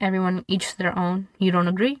everyone, each to their own. You don't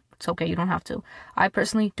agree? It's okay, you don't have to. I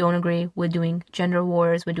personally don't agree with doing gender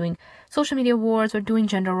wars, with doing social media wars, with doing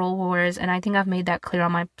gender role wars, and I think I've made that clear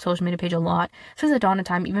on my social media page a lot since the dawn of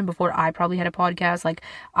time, even before I probably had a podcast. Like,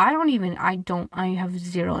 I have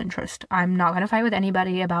zero interest. I'm not gonna fight with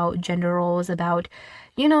anybody about gender roles, about,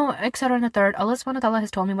 etc. and the third. Allah subhanahu wa ta'ala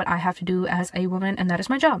has told me what I have to do as a woman, and that is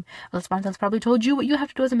my job. Allah subhanahu wa ta'ala probably told you what you have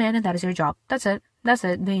to do as a man, and that is your job. That's it. That's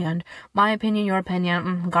it. The end. My opinion, your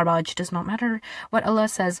opinion, garbage, does not matter. What Allah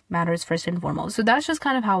says matters first and foremost. So that's just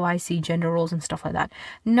kind of how I see gender roles and stuff like that.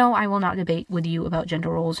 No, I will not debate with you about gender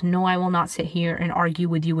roles. No, I will not sit here and argue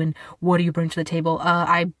with you and what do you bring to the table?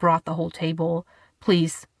 I brought the whole table.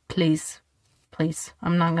 Please, please, please.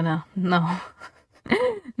 I'm not gonna, no.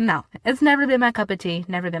 No, it's never been my cup of tea.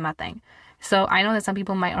 Never been my thing. So I know that some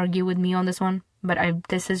people might argue with me on this one, but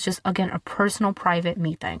this is just, again, a personal, private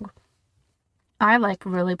me thing. I like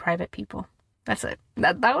really private people. That's it.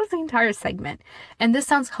 That was the entire segment. And this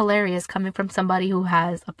sounds hilarious coming from somebody who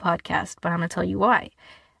has a podcast, but I'm going to tell you why.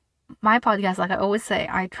 My podcast, like I always say,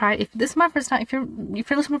 if this is my first time, if you're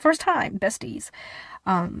listening for the first time, besties,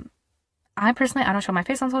 I don't show my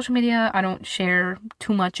face on social media. I don't share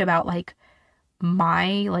too much about like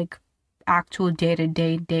my like actual day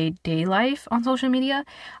life on social media.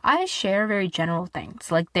 I share very general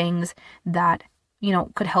things, like things that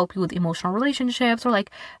could help you with emotional relationships, or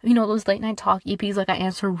like, those late night talk EPs, like I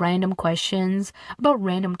answer random questions about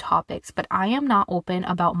random topics, but I am not open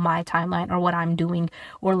about my timeline or what I'm doing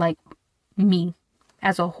or like me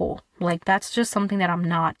as a whole. Like, that's just something that I'm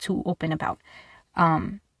not too open about.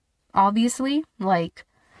 Obviously, like,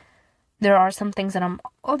 there are some things that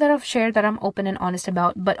I've shared that I'm open and honest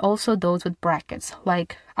about, but also those with brackets.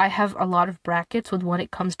 Like, I have a lot of brackets with when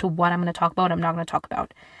it comes to what I'm going to talk about, I'm not going to talk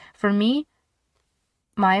about. For me,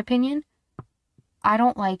 my opinion, I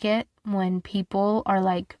don't like it when people are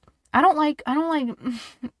like, I don't like,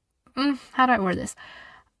 how do I word this?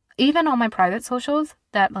 Even on my private socials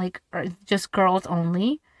that like are just girls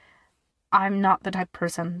only, I'm not the type of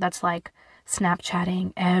person that's like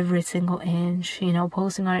Snapchatting every single inch,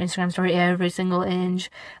 posting on Instagram story every single inch.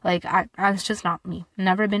 Like, it's just not me.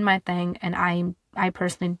 Never been my thing, and I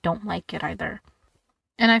personally don't like it either.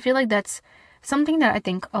 And I feel like that's something that I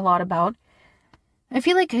think a lot about. I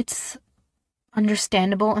feel like it's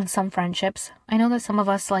understandable in some friendships. I know that some of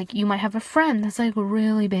us, like, you might have a friend that's like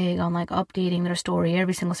really big on like updating their story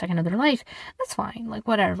every single second of their life. That's fine. Like,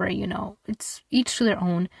 whatever, it's each to their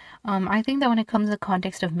own. I think that when it comes to the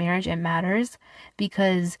context of marriage, it matters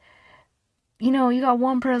because, you got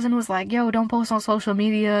one person who's like, yo, don't post on social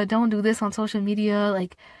media. Don't do this on social media.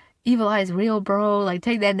 Like, evil eye is real, bro. Like,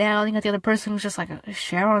 take that down. You got the other person who's just like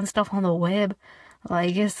sharing stuff on the web.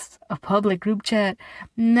 Like, it's a public group chat.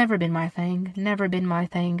 Never been my thing. Never been my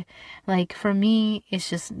thing. Like, for me, it's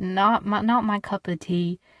just not my cup of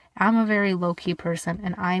tea. I'm a very low-key person,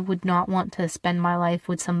 and I would not want to spend my life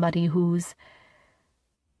with somebody who's...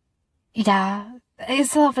 Yeah,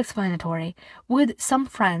 it's self-explanatory. With some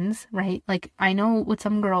friends, right? Like, I know with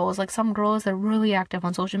some girls, they're really active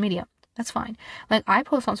on social media. That's fine. Like, I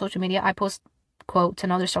post on social media. I post quotes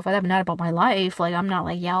and other stuff like that, but not about my life. Like, I'm not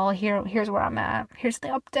like, y'all, here's where I'm at, here's the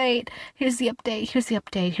update, here's the update, here's the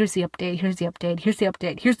update, here's the update, here's the update, here's the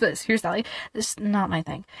update, here's this, here's that. Like, this is not my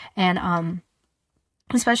thing. And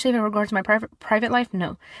especially in regards to my private life,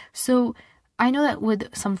 no. So I know that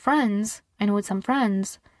with some friends,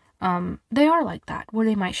 they are like that, where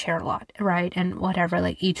they might share a lot, right? And whatever,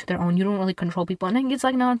 like, each their own. You don't really control people. And then it's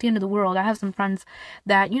like not at the end of the world. I have some friends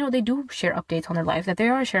that, they do share updates on their life, that they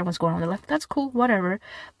are sharing what's going on in their life. That's cool, whatever.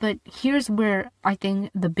 But here's where I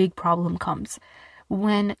think the big problem comes.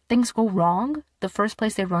 When things go wrong, the first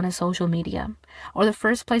place they run is social media. Or the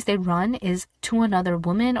first place they run is to another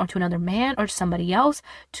woman or to another man or to somebody else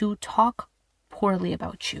to talk poorly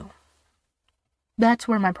about you. That's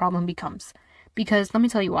where my problem becomes. Because let me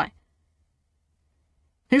tell you why.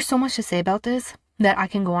 There's so much to say about this that I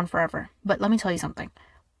can go on forever. But let me tell you something.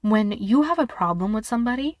 When you have a problem with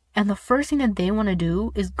somebody and the first thing that they want to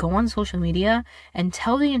do is go on social media and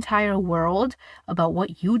tell the entire world about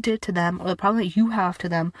what you did to them or the problem that you have to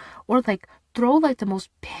them, or like throw like the most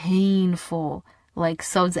painful like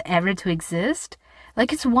subs ever to exist.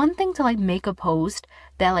 Like, it's one thing to like make a post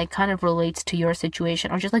that like kind of relates to your situation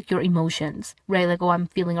or just like your emotions, right? Like, oh, I'm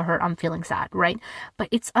feeling hurt, I'm feeling sad, right? But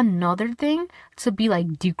it's another thing to be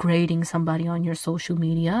like degrading somebody on your social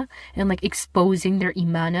media and like exposing their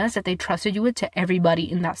imanas that they trusted you with to everybody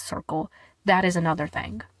in that circle. That is another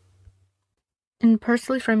thing. And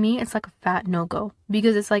personally, for me, it's like a fat no-go.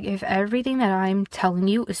 Because it's like, if everything that I'm telling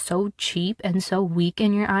you is so cheap and so weak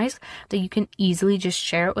in your eyes that you can easily just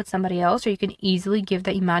share it with somebody else, or you can easily give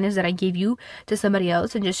the imanes that I gave you to somebody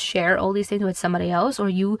else and just share all these things with somebody else, or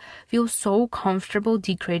you feel so comfortable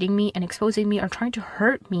degrading me and exposing me or trying to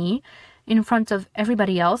hurt me in front of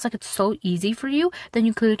everybody else, like it's so easy for you, then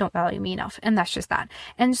you clearly don't value me enough. And that's just that.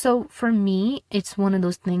 And so for me, it's one of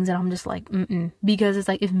those things that I'm just like, because it's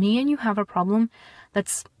like, if me and you have a problem,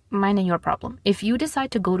 that's mine and your problem. If you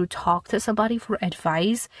decide to go to talk to somebody for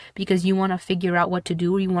advice because you want to figure out what to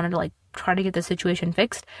do, or you want to like try to get the situation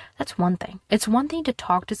fixed, that's one thing. It's one thing to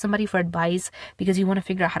talk to somebody for advice because you want to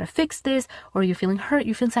figure out how to fix this, or you're feeling hurt,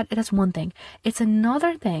 you're feeling sad. That's one thing. It's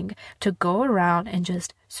another thing to go around and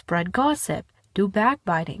just spread gossip, do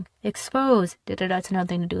backbiting, expose, It's another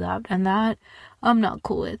thing to do that. And that I'm not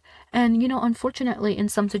cool with. And, unfortunately, in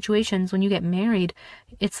some situations, when you get married,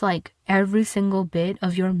 it's like every single bit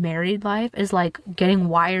of your married life is like getting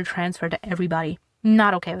wire transferred to everybody.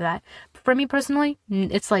 Not okay with that. For me personally,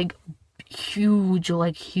 it's like huge.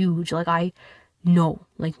 Like I no,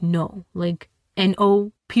 like no,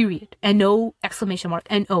 period. No, exclamation mark,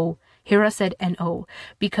 no. Hera said no,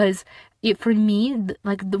 because for me,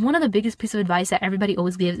 one of the biggest pieces of advice that everybody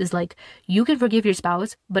always gives is like, you can forgive your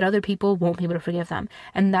spouse, but other people won't be able to forgive them.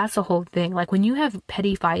 And that's the whole thing. Like, when you have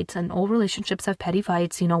petty fights, and all relationships have petty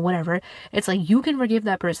fights, whatever, it's like, you can forgive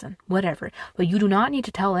that person, whatever, but you do not need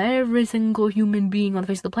to tell every single human being on the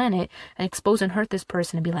face of the planet and expose and hurt this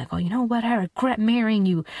person and be like, oh, you know what, I regret marrying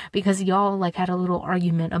you because y'all like had a little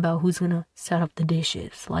argument about who's gonna set up the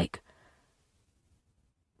dishes. Like,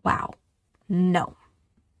 wow. No.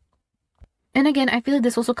 And again, I feel like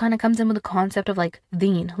this also kind of comes in with the concept of like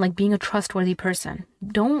deen, like being a trustworthy person.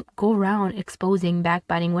 Don't go around exposing,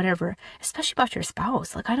 backbiting, whatever, especially about your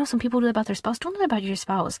spouse. Like, I know some people do that about their spouse. Don't do that about your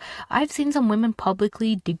spouse. I've seen some women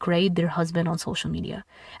publicly degrade their husband on social media.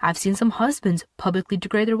 I've seen some husbands publicly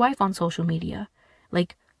degrade their wife on social media.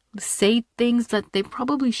 Like, say things that they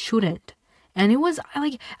probably shouldn't. And it was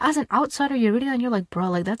like, as an outsider, you're reading that and you're like, bro,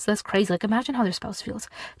 like that's crazy. Like, imagine how their spouse feels.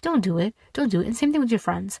 Don't do it. And same thing with your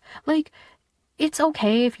friends. Like, it's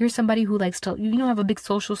okay if you're somebody who likes to, have a big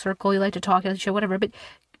social circle, you like to talk, you like to share, whatever, but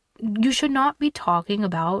you should not be talking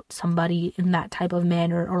about somebody in that type of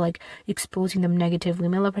manner, or like exposing them negatively.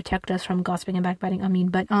 May Allah protect us from gossiping and backbiting.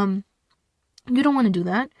 But you don't want to do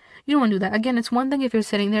that. Again, it's one thing if you're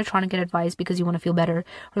sitting there trying to get advice because you want to feel better, or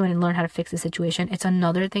you want to learn how to fix the situation. It's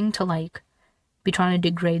another thing to like be trying to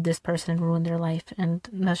degrade this person and ruin their life, and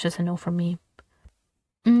that's just a no from me.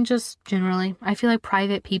 And just generally, I feel like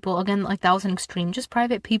private people, again, like that was an extreme, just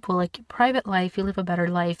private people, like private life, you live a better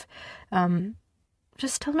life.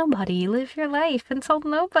 Just tell nobody, live your life and tell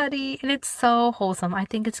nobody. And it's so wholesome. I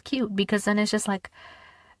think it's cute, because then it's just like,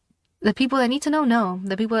 the people that need to know.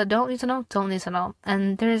 The people that don't need to know, don't need to know.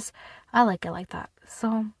 And I like it like that.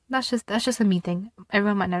 So that's just a me thing.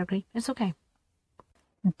 Everyone might not agree. It's okay.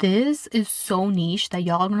 This is so niche that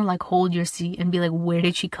y'all are gonna like hold your seat and be like, where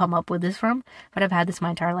did she come up with this from? But I've had this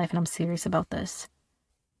my entire life and I'm serious about this.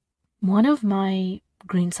 One of my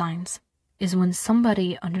green signs is when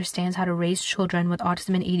somebody understands how to raise children with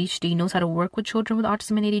autism and ADHD, knows how to work with children with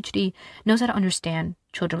autism and ADHD, knows how to understand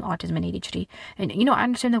children with autism and ADHD. And, I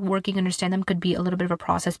understand that understand them could be a little bit of a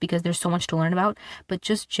process because there's so much to learn about, but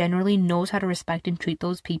just generally knows how to respect and treat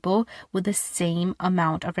those people with the same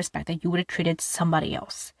amount of respect that you would have treated somebody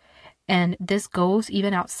else. And this goes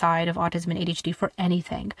even outside of autism and ADHD for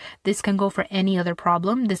anything. This can go for any other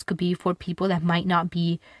problem. This could be for people that might not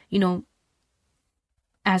be,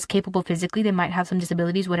 as capable physically. They might have some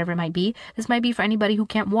disabilities, whatever it might be. This might be for anybody who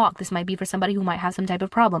can't walk. This might be for somebody who might have some type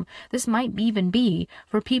of problem. This might even be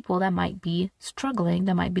for people that might be struggling,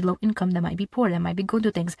 that might be low income, that might be poor, that might be going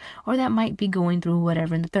through things, or that might be going through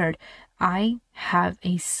whatever in the third. I have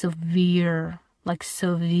a severe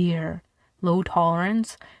low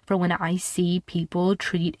tolerance for when I see people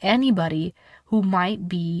treat anybody who might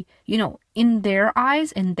be, in their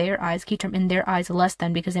eyes, key term, in their eyes, less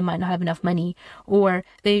than, because they might not have enough money, or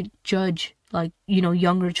they judge like,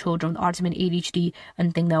 younger children with autism and ADHD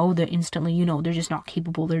and think that, oh, they're instantly, they're just not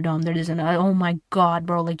capable, they're dumb, they're this and that. Oh my God,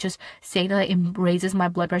 bro, like, just saying that, it raises my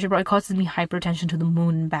blood pressure, bro. It causes me hypertension to the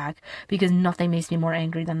moon and back, because nothing makes me more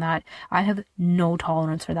angry than that. I have no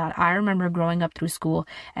tolerance for that. I remember growing up through school,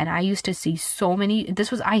 and I used to see so many,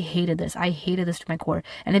 I hated this to my core,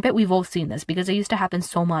 and I bet we've all seen this, because it used to happen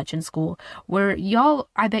so much in school, where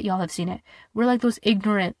I bet y'all have seen it, where like those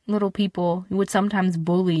ignorant little people would sometimes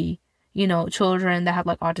bully children that have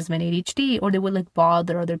like autism and ADHD, or they would like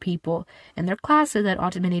bother other people in their classes that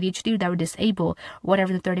autism and ADHD that were disabled,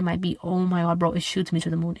 whatever the 30 might be. Oh my God, bro, it shoots me to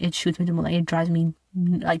the moon. It shoots me to the moon. Like, it drives me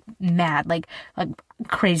like mad, like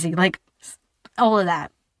crazy, like all of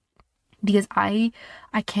that. Because I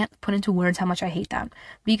can't put into words how much I hate that.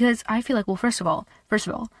 Because I feel like, well, first of all,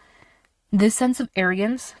 this sense of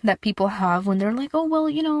arrogance that people have when they're like, oh, well,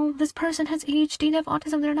 this person has ADHD, they have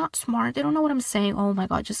autism, they're not smart, they don't know what I'm saying. Oh my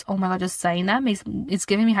God, just saying that it's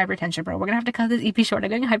giving me hypertension, bro. We're gonna have to cut this EP short.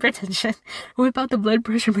 I'm getting hypertension. Whip out the blood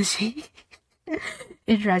pressure machine.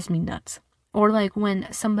 It drives me nuts. Or like when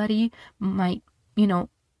somebody might,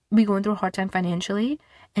 be going through a hard time financially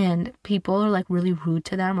and people are like really rude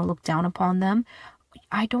to them or look down upon them.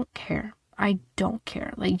 I don't care.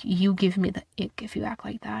 Like, you give me the ick if you act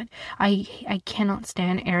like that. I cannot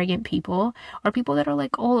stand arrogant people or people that are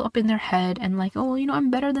like all up in their head and like, oh, I'm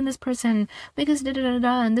better than this person because da da da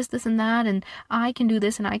da and this and that, and I can do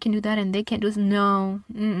this and I can do that and they can't do this. No,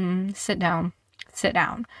 sit down,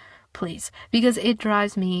 please, because it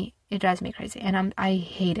drives me crazy, and I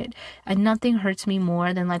hate it. And nothing hurts me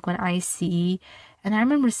more than like when I see. And I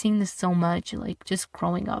remember seeing this so much, like just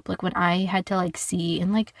growing up, like when I had to like see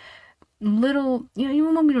and like little,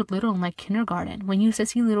 even when we were little in like kindergarten, when you used to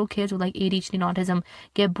see little kids with like ADHD and autism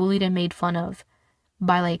get bullied and made fun of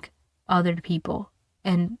by like other people,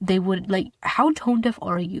 and they would like, how tone deaf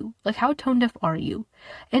are you? Like, how tone deaf are you?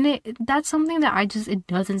 And that's something that it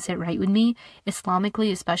doesn't sit right with me.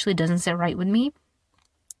 Islamically especially doesn't sit right with me.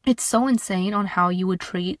 It's so insane on how you would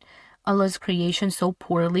treat Allah's creation so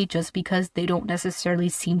poorly just because they don't necessarily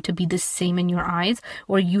seem to be the same in your eyes,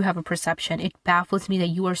 or you have a perception. It baffles me that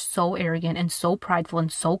you are so arrogant and so prideful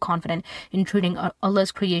and so confident in treating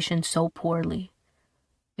Allah's creation so poorly.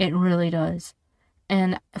 It really does.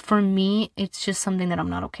 And for me, it's just something that I'm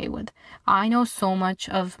not okay with. I know so much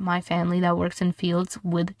of my family that works in fields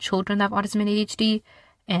with children that have autism and ADHD,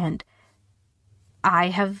 and I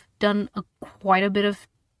have done quite a bit of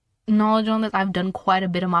knowledge on this. I've done quite a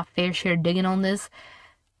bit of my fair share digging on this.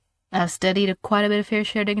 I've studied quite a bit of fair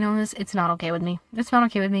share digging on this. It's not okay with me. It's not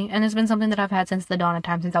okay with me. And it's been something that I've had since the dawn of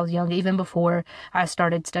time, since I was young, even before I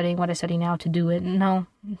started studying what I study now to do it. No,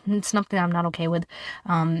 it's something I'm not okay with.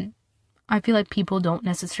 I feel like people don't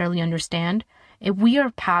necessarily understand. If we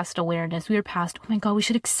are past awareness, we are past, oh my God, we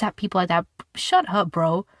should accept people like that. Shut up,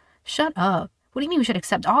 bro. Shut up. What do you mean we should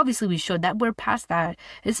accept? Obviously we should. That we're past that.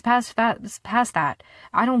 It's past that.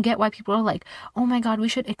 I don't get why people are like, oh my God, we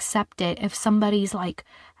should accept it if somebody's like,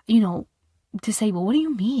 disabled. What do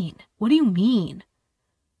you mean? What do you mean?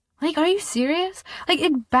 Like, are you serious? Like,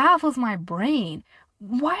 it baffles my brain.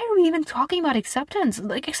 Why are we even talking about acceptance?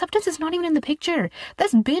 Like, acceptance is not even in the picture.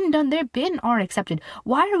 That's been done. They've been are accepted.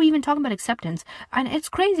 Why are we even talking about acceptance? And it's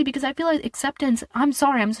crazy because I feel like acceptance, I'm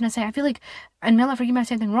sorry, I'm just gonna say, I feel like, and Mela, forgive me if I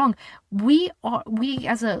say anything wrong, we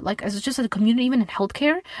as just a community, even in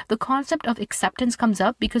healthcare, the concept of acceptance comes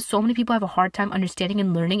up because so many people have a hard time understanding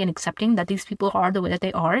and learning and accepting that these people are the way that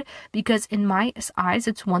they are. Because in my eyes,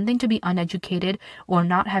 it's one thing to be uneducated or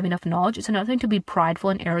not have enough knowledge. It's another thing to be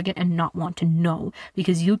prideful and arrogant and not want to know,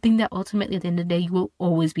 because you think that ultimately at the end of the day, you will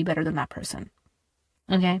always be better than that person.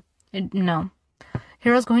 Okay? No.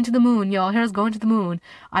 Hero's going to the moon, y'all. Hero's going to the moon.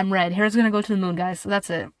 I'm red. Hero's gonna go to the moon, guys. So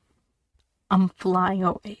that's it. I'm flying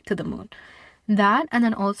away to the moon. That, and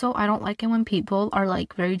then also, I don't like it when people are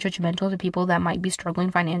like very judgmental to people that might be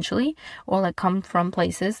struggling financially or like come from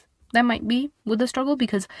places that might be with the struggle,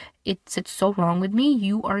 because it sits so wrong with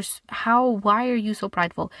me. Why are you so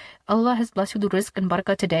prideful? Allah has blessed you with rizq and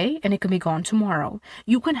barakah today, and it can be gone tomorrow.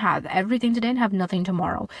 You can have everything today and have nothing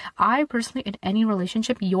tomorrow. I personally, in any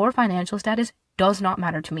relationship, your financial status does not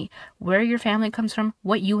matter to me. Where your family comes from,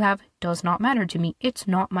 what you have, does not matter to me. It's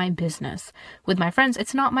not my business. With my friends,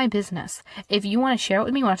 it's not my business. If you want to share it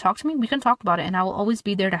with me, want to talk to me, we can talk about it, and I will always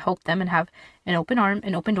be there to help them and have an open arm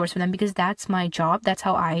and open doors for them, because that's my job. That's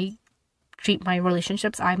how I treat my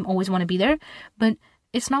relationships. I always want to be there, but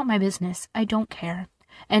it's not my business. I don't care.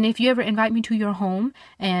 And if you ever invite me to your home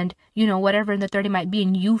and, whatever the 30 might be,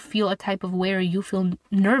 and you feel a type of way or you feel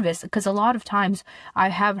nervous, because a lot of times I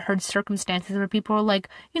have heard circumstances where people are like,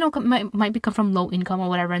 might come from low income or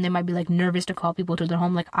whatever, and they might be like nervous to call people to their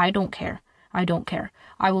home. Like, I don't care. I don't care.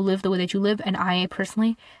 I will live the way that you live. And I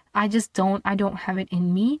personally, I don't have it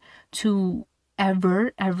in me to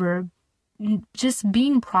ever just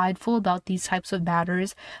being prideful about these types of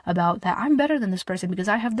matters, about that I'm better than this person because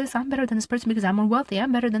I have this, I'm better than this person because I'm more wealthy,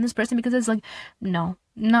 I'm better than this person because it's like, no,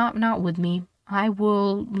 not with me. I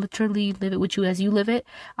will literally live it with you as you live it.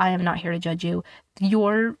 I am not here to judge you.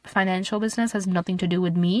 Your financial business has nothing to do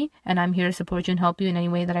with me, and I'm here to support you and help you in any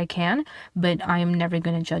way that I can, but I am never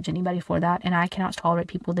going to judge anybody for that, and I cannot tolerate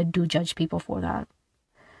people that do judge people for that.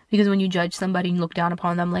 Because when you judge somebody and look down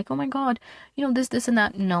upon them like, oh my God, this, and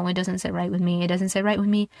that. No, it doesn't sit right with me. It doesn't sit right with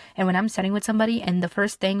me. And when I'm sitting with somebody and the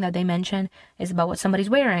first thing that they mention is about what somebody's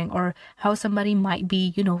wearing or how somebody might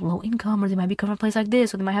be, low income, or they might be coming from a place like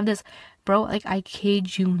this, or they might have this. Bro, like, I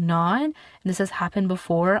kid you not. And this has happened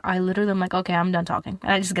before. I literally am like, okay, I'm done talking.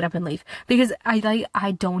 And I just get up and leave. Because I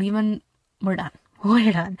don't even, we're done.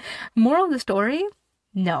 We're done. Moral of the story,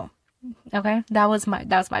 no. Okay? That was my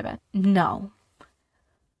bad. No.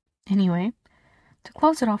 Anyway, to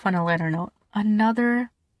close it off on a lighter note,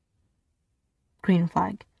 another green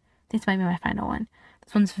flag. This might be my final one.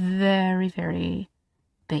 This one's very, very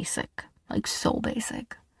basic. Like, so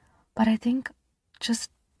basic. But I think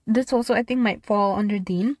this also, I think, might fall under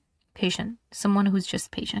Dean. Patient. Someone who's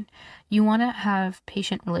just patient. You want to have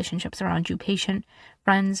patient relationships around you. Patient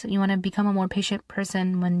friends. You want to become a more patient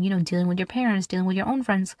person when, dealing with your parents, dealing with your own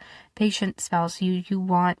friends. Patient spouse. You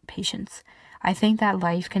want patience. I think that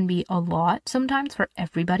life can be a lot sometimes for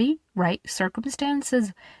everybody, right?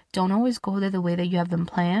 Circumstances don't always go the way that you have them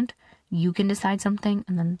planned. You can decide something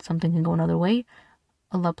and then something can go another way.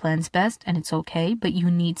 Allah plans best and it's okay, but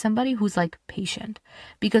you need somebody who's like patient.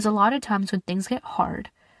 Because a lot of times when things get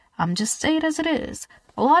hard, I'm just saying it as it is.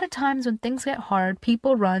 A lot of times when things get hard,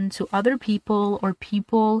 people run to other people or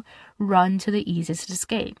people run to the easiest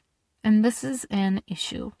escape. And this is an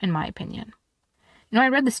issue, in my opinion. I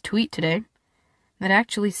read this tweet today that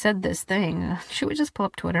actually said this thing. Should we just pull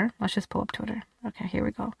up Twitter? Let's just pull up Twitter. Okay, here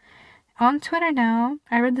we go. On Twitter now,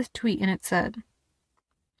 I read this tweet and it said,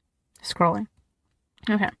 scrolling.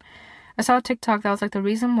 Okay. I saw a TikTok that was like, the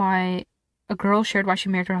reason why a girl shared why she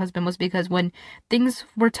married her husband was because when things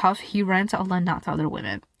were tough, he ran to Allah, not to other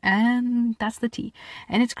women. And that's the tea.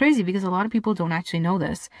 And it's crazy because a lot of people don't actually know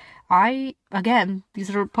this. Again,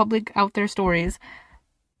 these are public out there stories.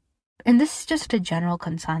 And this is just a general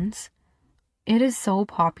consensus. It is so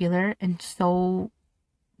popular and so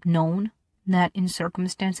known that in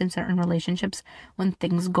circumstances, in certain relationships, when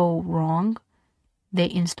things go wrong, they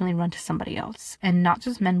instantly run to somebody else. And not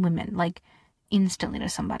just men, women, like instantly to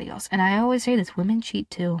somebody else. And I always say this, women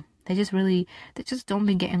cheat too. They just don't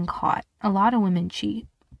be getting caught. A lot of women cheat.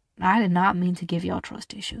 I did not mean to give y'all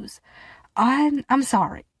trust issues. I'm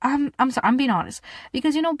sorry. I'm sorry. I'm being honest.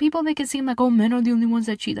 Because, people make it seem like, oh, men are the only ones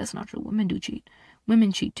that cheat. That's not true. Women do cheat.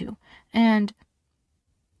 Women cheat too. And,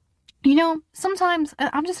 sometimes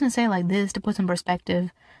I'm just going to say it like this to put some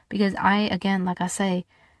perspective. Because again, like I say,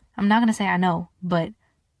 I'm not going to say I know, but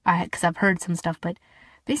because I've heard some stuff. But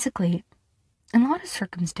basically, in a lot of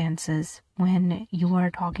circumstances, when you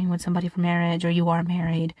are talking with somebody for marriage or you are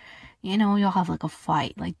married, you'll have like a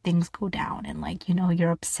fight, like things go down and like,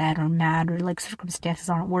 you're upset or mad or like circumstances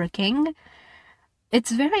aren't working.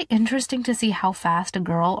 It's very interesting to see how fast a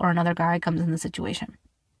girl or another guy comes in the situation.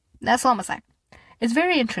 That's all I'm gonna say. It's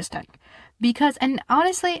very interesting because, and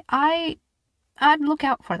honestly, I'd look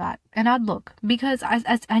out for that and I'd look because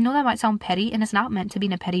I know that might sound petty and it's not meant to be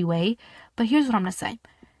in a petty way, but here's what I'm gonna say.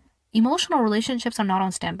 Emotional relationships are not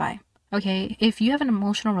on standby. Okay, if you have an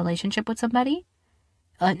emotional relationship with somebody,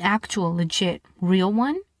 an actual, legit, real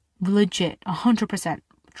one, legit, 100%,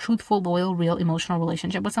 truthful, loyal, real, emotional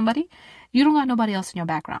relationship with somebody, you don't got nobody else in your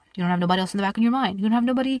background. You don't have nobody else in the back of your mind. You don't have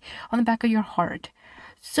nobody on the back of your heart.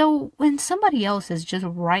 So when somebody else is just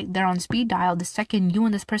right there on speed dial, the second you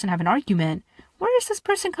and this person have an argument, where is this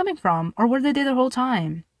person coming from? Or were they there the whole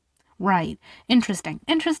time? Right. Interesting.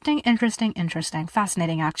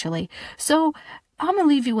 Fascinating, actually. So I'm going to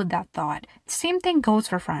leave you with that thought. Same thing goes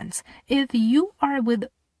for friends. If you are with,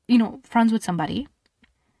 friends with somebody,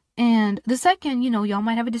 and the second, y'all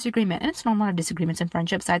might have a disagreement, and it's normal to have disagreements in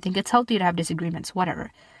friendships. I think it's healthy to have disagreements,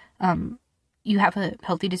 whatever. You have a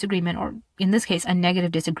healthy disagreement, or in this case, a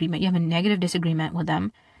negative disagreement. You have a negative disagreement with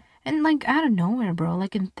them, and like out of nowhere, bro,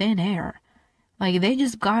 like in thin air, like they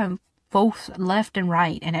just got both left and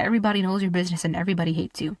right, and everybody knows your business, and everybody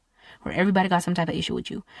hates you, or everybody got some type of issue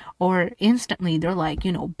with you, or instantly they're like,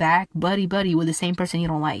 back buddy with the same person you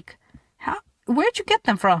don't like. Where'd you get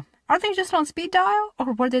them from? Are they just on speed dial,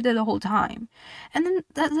 or were they there the whole time? And then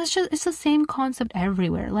it's the same concept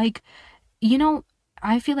everywhere. Like,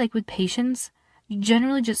 I feel like with patience,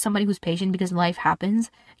 generally just somebody who's patient because life happens.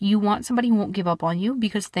 You want somebody who won't give up on you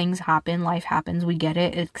because things happen, life happens, we get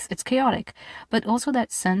it, it's chaotic. But also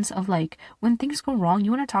that sense of like, when things go wrong,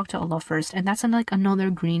 you want to talk to Allah first. And that's like another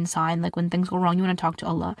green sign. Like when things go wrong, you want to talk to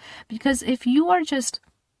Allah. Because if you are just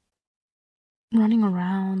running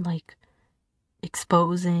around like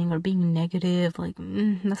exposing or being negative. Like,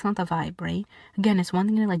 that's not the vibe, right? Again, it's one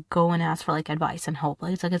thing to like go and ask for like advice and help.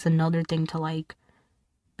 Like, it's another thing to like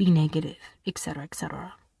be negative, etc.,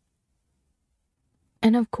 etc.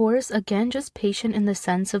 And of course, again, just patient in the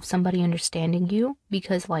sense of somebody understanding you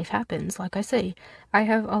because life happens. Like I say, I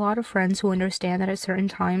have a lot of friends who understand that at certain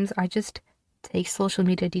times I just take social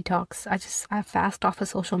media detox. I fast off of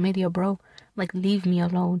social media, bro. Like, leave me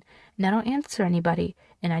alone. And I don't answer anybody.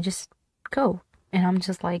 And I just go. And I'm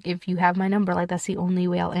just like, if you have my number, like, that's the only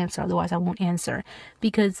way I'll answer. Otherwise, I won't answer.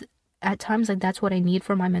 Because at times, like, that's what I need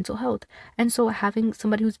for my mental health. And so having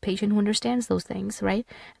somebody who's patient who understands those things, right?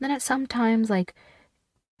 And then at some times, like,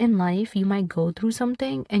 in life, you might go through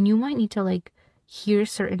something and you might need to like hear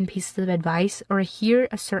certain pieces of advice or hear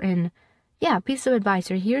a certain, yeah, piece of advice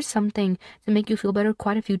or hear something to make you feel better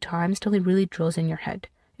quite a few times till it really drills in your head.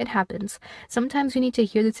 It happens. Sometimes you need to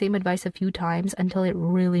hear the same advice a few times until it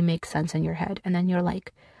really makes sense in your head. And then you're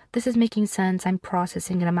like, this is making sense. I'm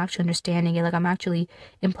processing it. I'm actually understanding it. Like, I'm actually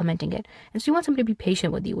implementing it. And so you want somebody to be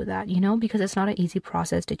patient with you with that, you know, because it's not an easy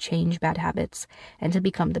process to change bad habits and to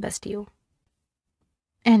become the best you.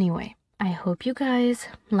 Anyway, I hope you guys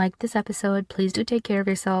liked this episode. Please do take care of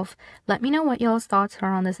yourself. Let me know what y'all's thoughts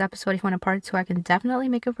are on this episode. If you want a part two, I can definitely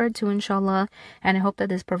make a part two, inshallah. And I hope that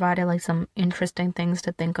this provided like some interesting things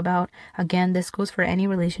to think about. Again, this goes for any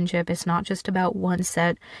relationship. It's not just about one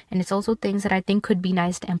set. And it's also things that I think could be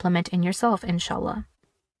nice to implement in yourself, inshallah.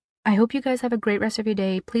 I hope you guys have a great rest of your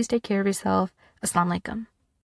day. Please take care of yourself. Assalamu alaikum.